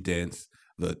 nutritionally dense.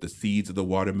 The seeds of the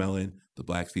watermelon, the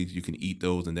black seeds, you can eat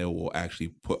those and they will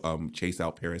actually chase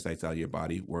out parasites out of your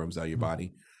body, worms out of your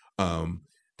body,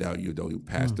 that you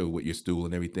pass through with your stool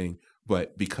and everything.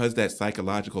 But because that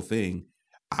psychological thing,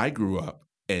 I grew up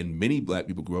and many Black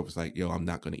people grew up, it's like, yo, I'm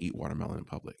not going to eat watermelon in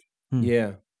public.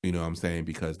 Yeah. You know what I'm saying?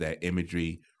 Because that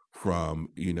imagery from,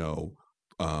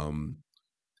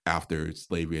 after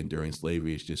slavery and during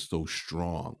slavery is just so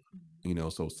strong.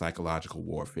 So psychological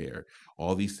warfare,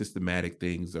 all these systematic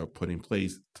things are put in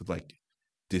place to like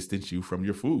distance you from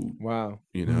your food. Wow.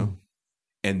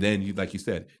 And then like you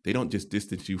said, they don't just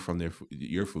distance you from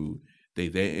your food. They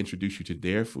then introduce you to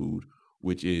their food,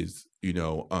 which is,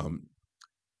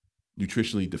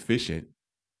 nutritionally deficient,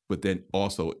 but then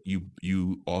also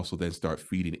you also then start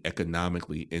feeding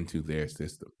economically into their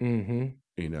system. And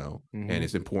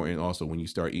it's important also when you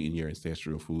start eating your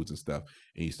ancestral foods and stuff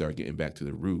and you start getting back to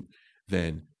the root,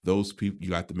 then those people,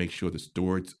 you have to make sure the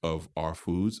stewards of our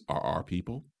foods are our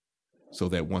people, so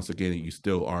that once again, you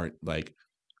still aren't like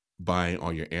buying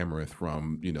all your amaranth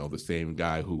from, the same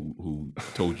guy who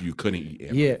told you couldn't eat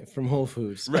amaranth. Yeah, from Whole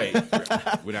Foods. Right.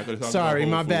 We're not going to talk Sorry,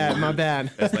 about Whole my Foods.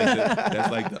 bad.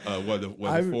 That's like one of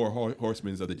the four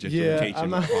horsemen of the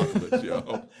gentrification apocalypse,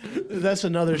 yo. That's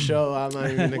another show. I'm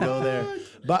not even going to go there.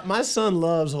 But my son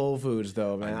loves Whole Foods,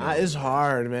 though, man. It's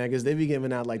hard, man, because they be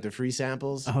giving out like the free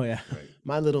samples. Oh, yeah. Right.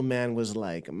 My little man was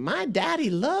like, my daddy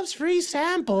loves free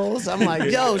samples. I'm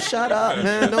like, yo, shut up,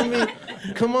 man.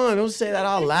 Come on, don't say that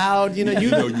out loud. You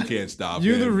can't stop.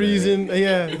 You're him, the reason. man.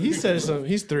 Yeah, he said something.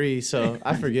 He's 3, so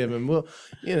I forgive him. Well,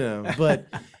 but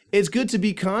it's good to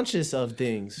be conscious of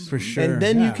things. For sure. And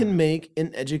then you can make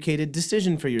an educated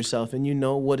decision for yourself and you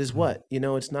know what is what.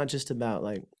 It's not just about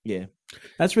like, yeah.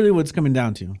 That's really what it's coming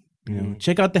down to.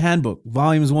 Check out the handbook,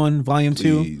 volumes 1, volume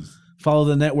 2. Follow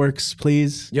the networks,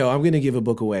 please. Yo, I'm going to give a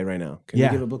book away right now. Can we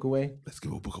give a book away? Let's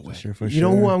give a book away. For sure. You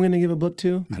know who I'm going to give a book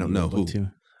to? I don't know who.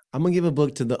 I'm going to give a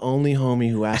book to the only homie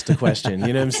who asked a question.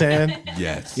 You know what I'm saying?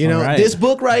 Yes. Right. This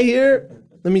book right here,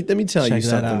 let me tell Check you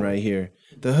something out. right here.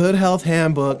 The Hood Health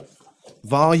Handbook,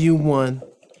 Volume 1,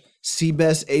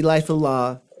 Seabest Alife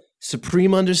Allah,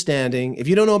 Supreme Understanding. If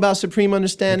you don't know about Supreme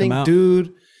Understanding,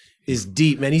 dude is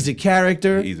deep, man. He's a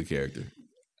character. He's a character.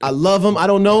 I love him. I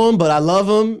don't know him, but I love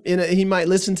him. He might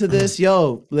listen to this.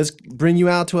 Yo, let's bring you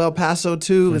out to El Paso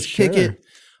too. Let's kick it.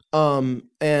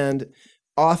 And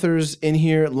authors in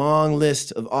here, long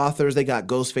list of authors. They got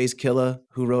Ghostface Killah,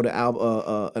 who wrote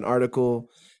an article,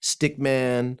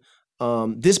 Stickman.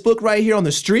 This book right here on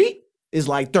the street is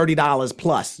like $30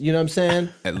 plus. You know what I'm saying?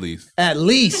 At least. At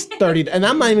least 30. And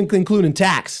I'm not even including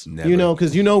tax. Never.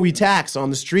 Because we tax on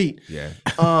the street. Yeah.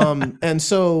 And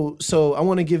so I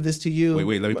want to give this to you.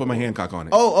 Wait, let me put my Hancock on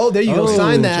it. Oh, there you go.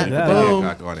 Sign that. Boom.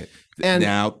 Hancock on it. And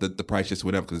now the price just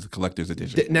went up because it's a collector's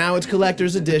edition. Now it's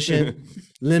collector's edition,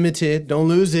 limited. Don't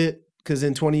lose it, because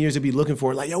in 20 years you'll be looking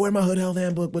for it. Like, yo, where's my Hood Health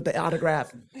Handbook with the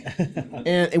autograph?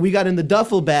 and we got in the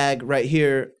duffel bag right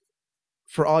here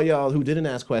for all y'all who didn't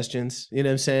ask questions. You know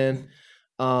what I'm saying?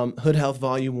 Hood Health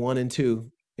Volume 1 and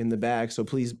 2 in the bag. So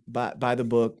please buy the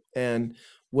book. And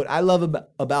what I love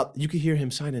about you could hear him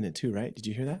signing it too, right? Did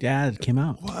you hear that? Yeah, it came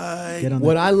out.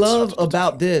 What I love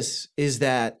about this is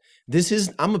that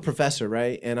I'm a professor,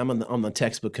 right? And I'm on the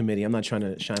textbook committee. I'm not trying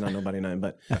to shine on nobody,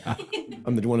 but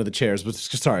I'm one of the chairs. But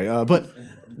sorry, but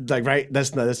like, right? That's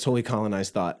totally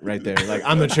colonized thought right there. Like,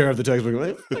 I'm the chair of the textbook.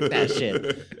 Like, fuck that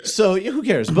shit. So who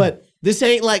cares? But this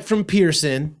ain't like from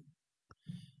Pearson.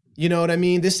 You know what I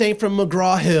mean? This ain't from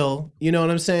McGraw-Hill. You know what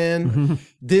I'm saying?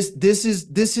 This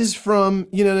is from,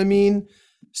 you know what I mean?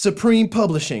 Supreme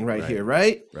Publishing right here,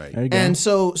 right? Right. There you go. And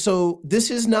so this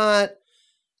is not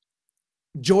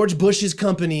George Bush's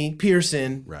company,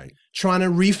 Pearson, Right. trying to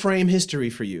reframe history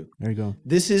for you. There you go.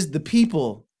 This is the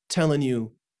people telling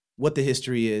you what the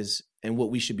history is and what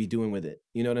we should be doing with it.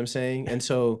 You know what I'm saying? And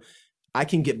so I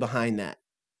can get behind that.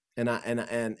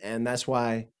 And that's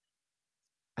why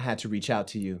I had to reach out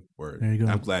to you. Word. There you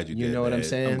go. I'm glad you did. You know what I'm man.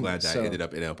 saying? I'm glad that I ended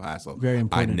up in El Paso. Very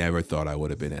important. I never thought I would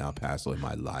have been in El Paso in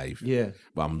my life. Yeah.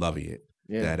 But I'm loving it.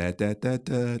 Yeah.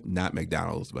 Da. Not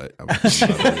McDonald's, but I'm loving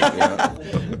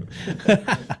it.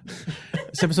 Yeah.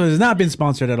 This episode has not been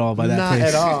sponsored at all by that Not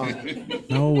place. at all.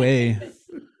 No way.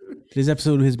 This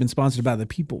episode has been sponsored by the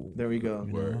people. There we go.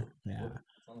 Word. Yeah.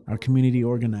 Our community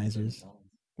organizers.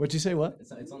 What'd you say? What?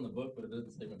 It's on the book, but it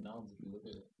doesn't say McDonald's if you look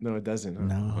at it. No, it doesn't. Huh?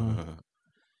 No.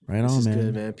 Right on, This is man.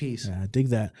 good, man. Peace. Yeah, I dig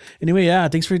that. Anyway,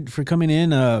 thanks for coming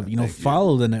in.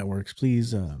 Follow the networks,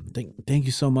 please. Thank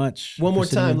you so much. One more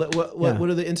time. In. What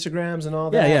are the Instagrams and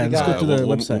all that? Yeah. Let's go to the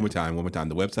website. One more time.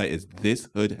 The website is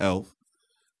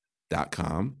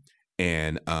thishoodhealth.com.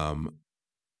 And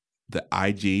the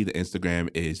IG, the Instagram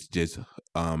is just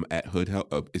at Hood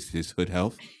Health. It's just Hood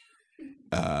Health.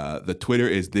 The Twitter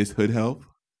is This Hood Health.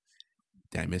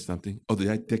 Did I miss something? Oh, did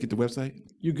I get the website?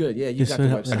 You're good. Yeah, you got the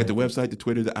website. I got the website, the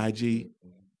Twitter, the IG.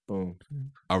 Boom.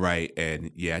 All right,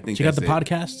 and I think check out the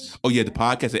podcasts. Oh yeah, the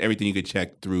podcast and everything you can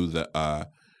check through the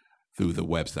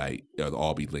website. It'll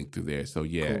all be linked through there. So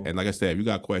yeah, cool. And like I said, if you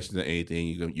got questions or anything,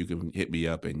 you can hit me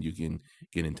up and you can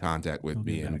get in contact with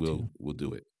me, and we'll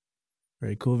do it.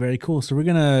 Very cool, very cool. So we're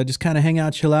gonna just kind of hang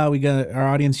out, chill out. We got our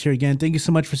audience here again. Thank you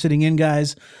so much for sitting in,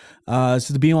 guys. This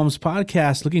is the Being Moms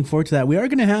podcast. Looking forward to that. We are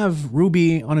going to have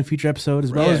Ruby on a future episode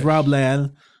as well as Rob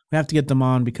Lal. We have to get them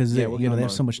on because they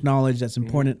have so much knowledge that's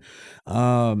important.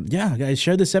 Guys,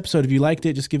 share this episode if you liked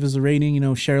it. Just give us a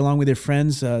rating. Share along with your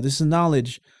friends. This is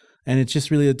knowledge, and it's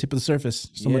just really the tip of the surface.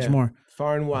 So much more.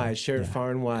 Far and wide. Share it far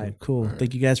and wide. Cool. Right.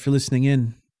 Thank you guys for listening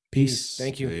in. Peace.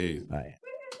 Thank you. Hey. Bye.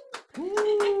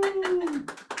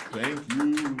 Thank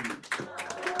you.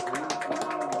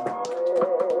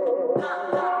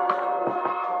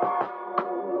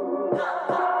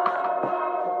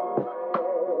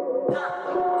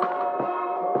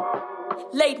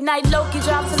 Late night Loki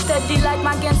drops and steady like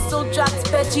my Gensel drops.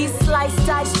 Veggies slice,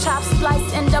 dice, chop,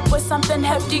 splice. End up with something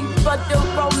hefty. Butter,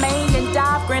 romaine, and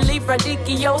dive. Green leaf,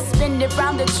 radicchio. Spin it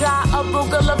round to dry.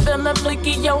 Arugula, villain,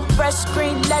 fleekio. Fresh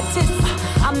green lettuce.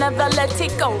 I'll never let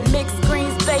it go. Mixed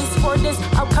green space for this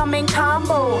upcoming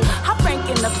combo. I'm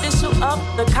ranking official up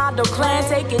the Condo clan.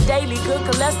 Take it daily, good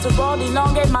cholesterol.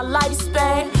 Elongate my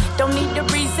lifespan. Don't need a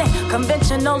reason.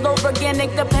 Conventional or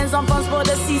organic depends on funds for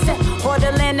the season.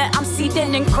 Borderland that I'm seeding.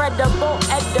 Incredible,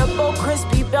 edible,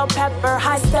 crispy bell pepper,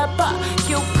 high stepper,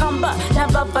 cucumber,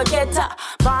 never forget to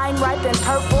vine ripe and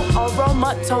purple,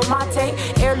 aroma, tomate,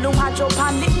 heirloom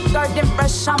hydroponic, garden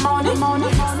fresh, I'm on it.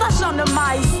 Slush on the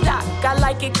my stock, I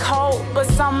like it cold, but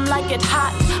some like it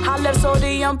hot. High level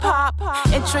sodium pop,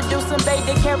 introducing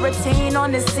beta carotene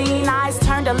on the scene. Eyes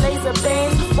turn to laser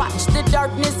beams, watch the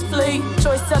darkness flee.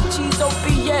 Choice of cheese,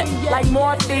 opiate, like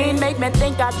morphine. Make me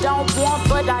think I don't want,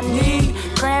 but I need.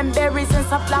 Cranberries and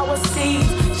sunflower seeds,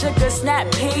 sugar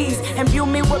snap peas, imbue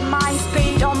me with mind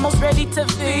speed, almost ready to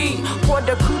feed. Pour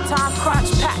the crouton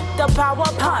crunch, pack the power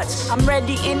punch. I'm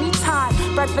ready anytime,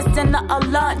 breakfast, dinner, or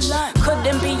lunch.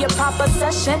 Couldn't be a proper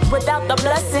session without the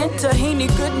blessing. Tahini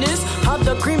goodness, how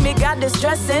the creamy got this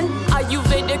dressing.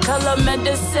 Ayurvedic color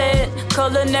medicine,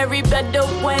 culinary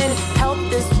Bedouin.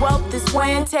 Health is wealth is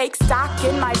when. Take stock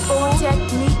in my food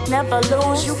technique, never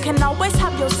lose. You can always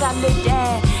have your salad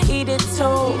and eat it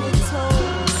too.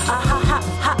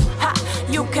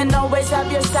 You can always have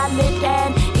your salad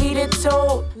and eat it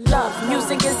too. Love,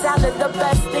 music and salad, the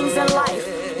best things in life.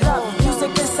 Love,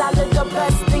 music and salad, the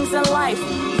best things in life.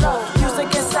 Love,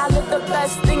 music and salad, the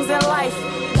best things in life.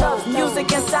 Love,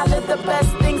 music and salad, the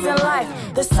best things in life.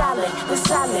 The salad, the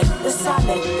salad, the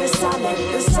salad, the salad,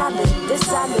 the salad, the salad, the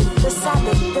salad, the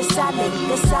salad, the salad,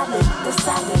 the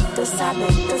salad, the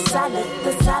salad, the salad,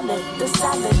 the salad, the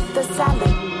salad, the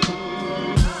salad.